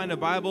 Come and find a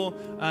Bible.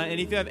 And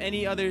if you have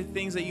any other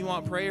things that you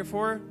want prayer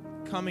for,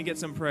 come and get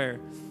some prayer.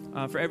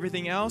 For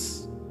everything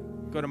else,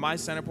 go to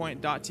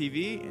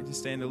mycenterpoint.tv and to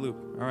stay in the loop.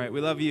 All right, we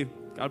love you.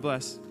 God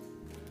bless.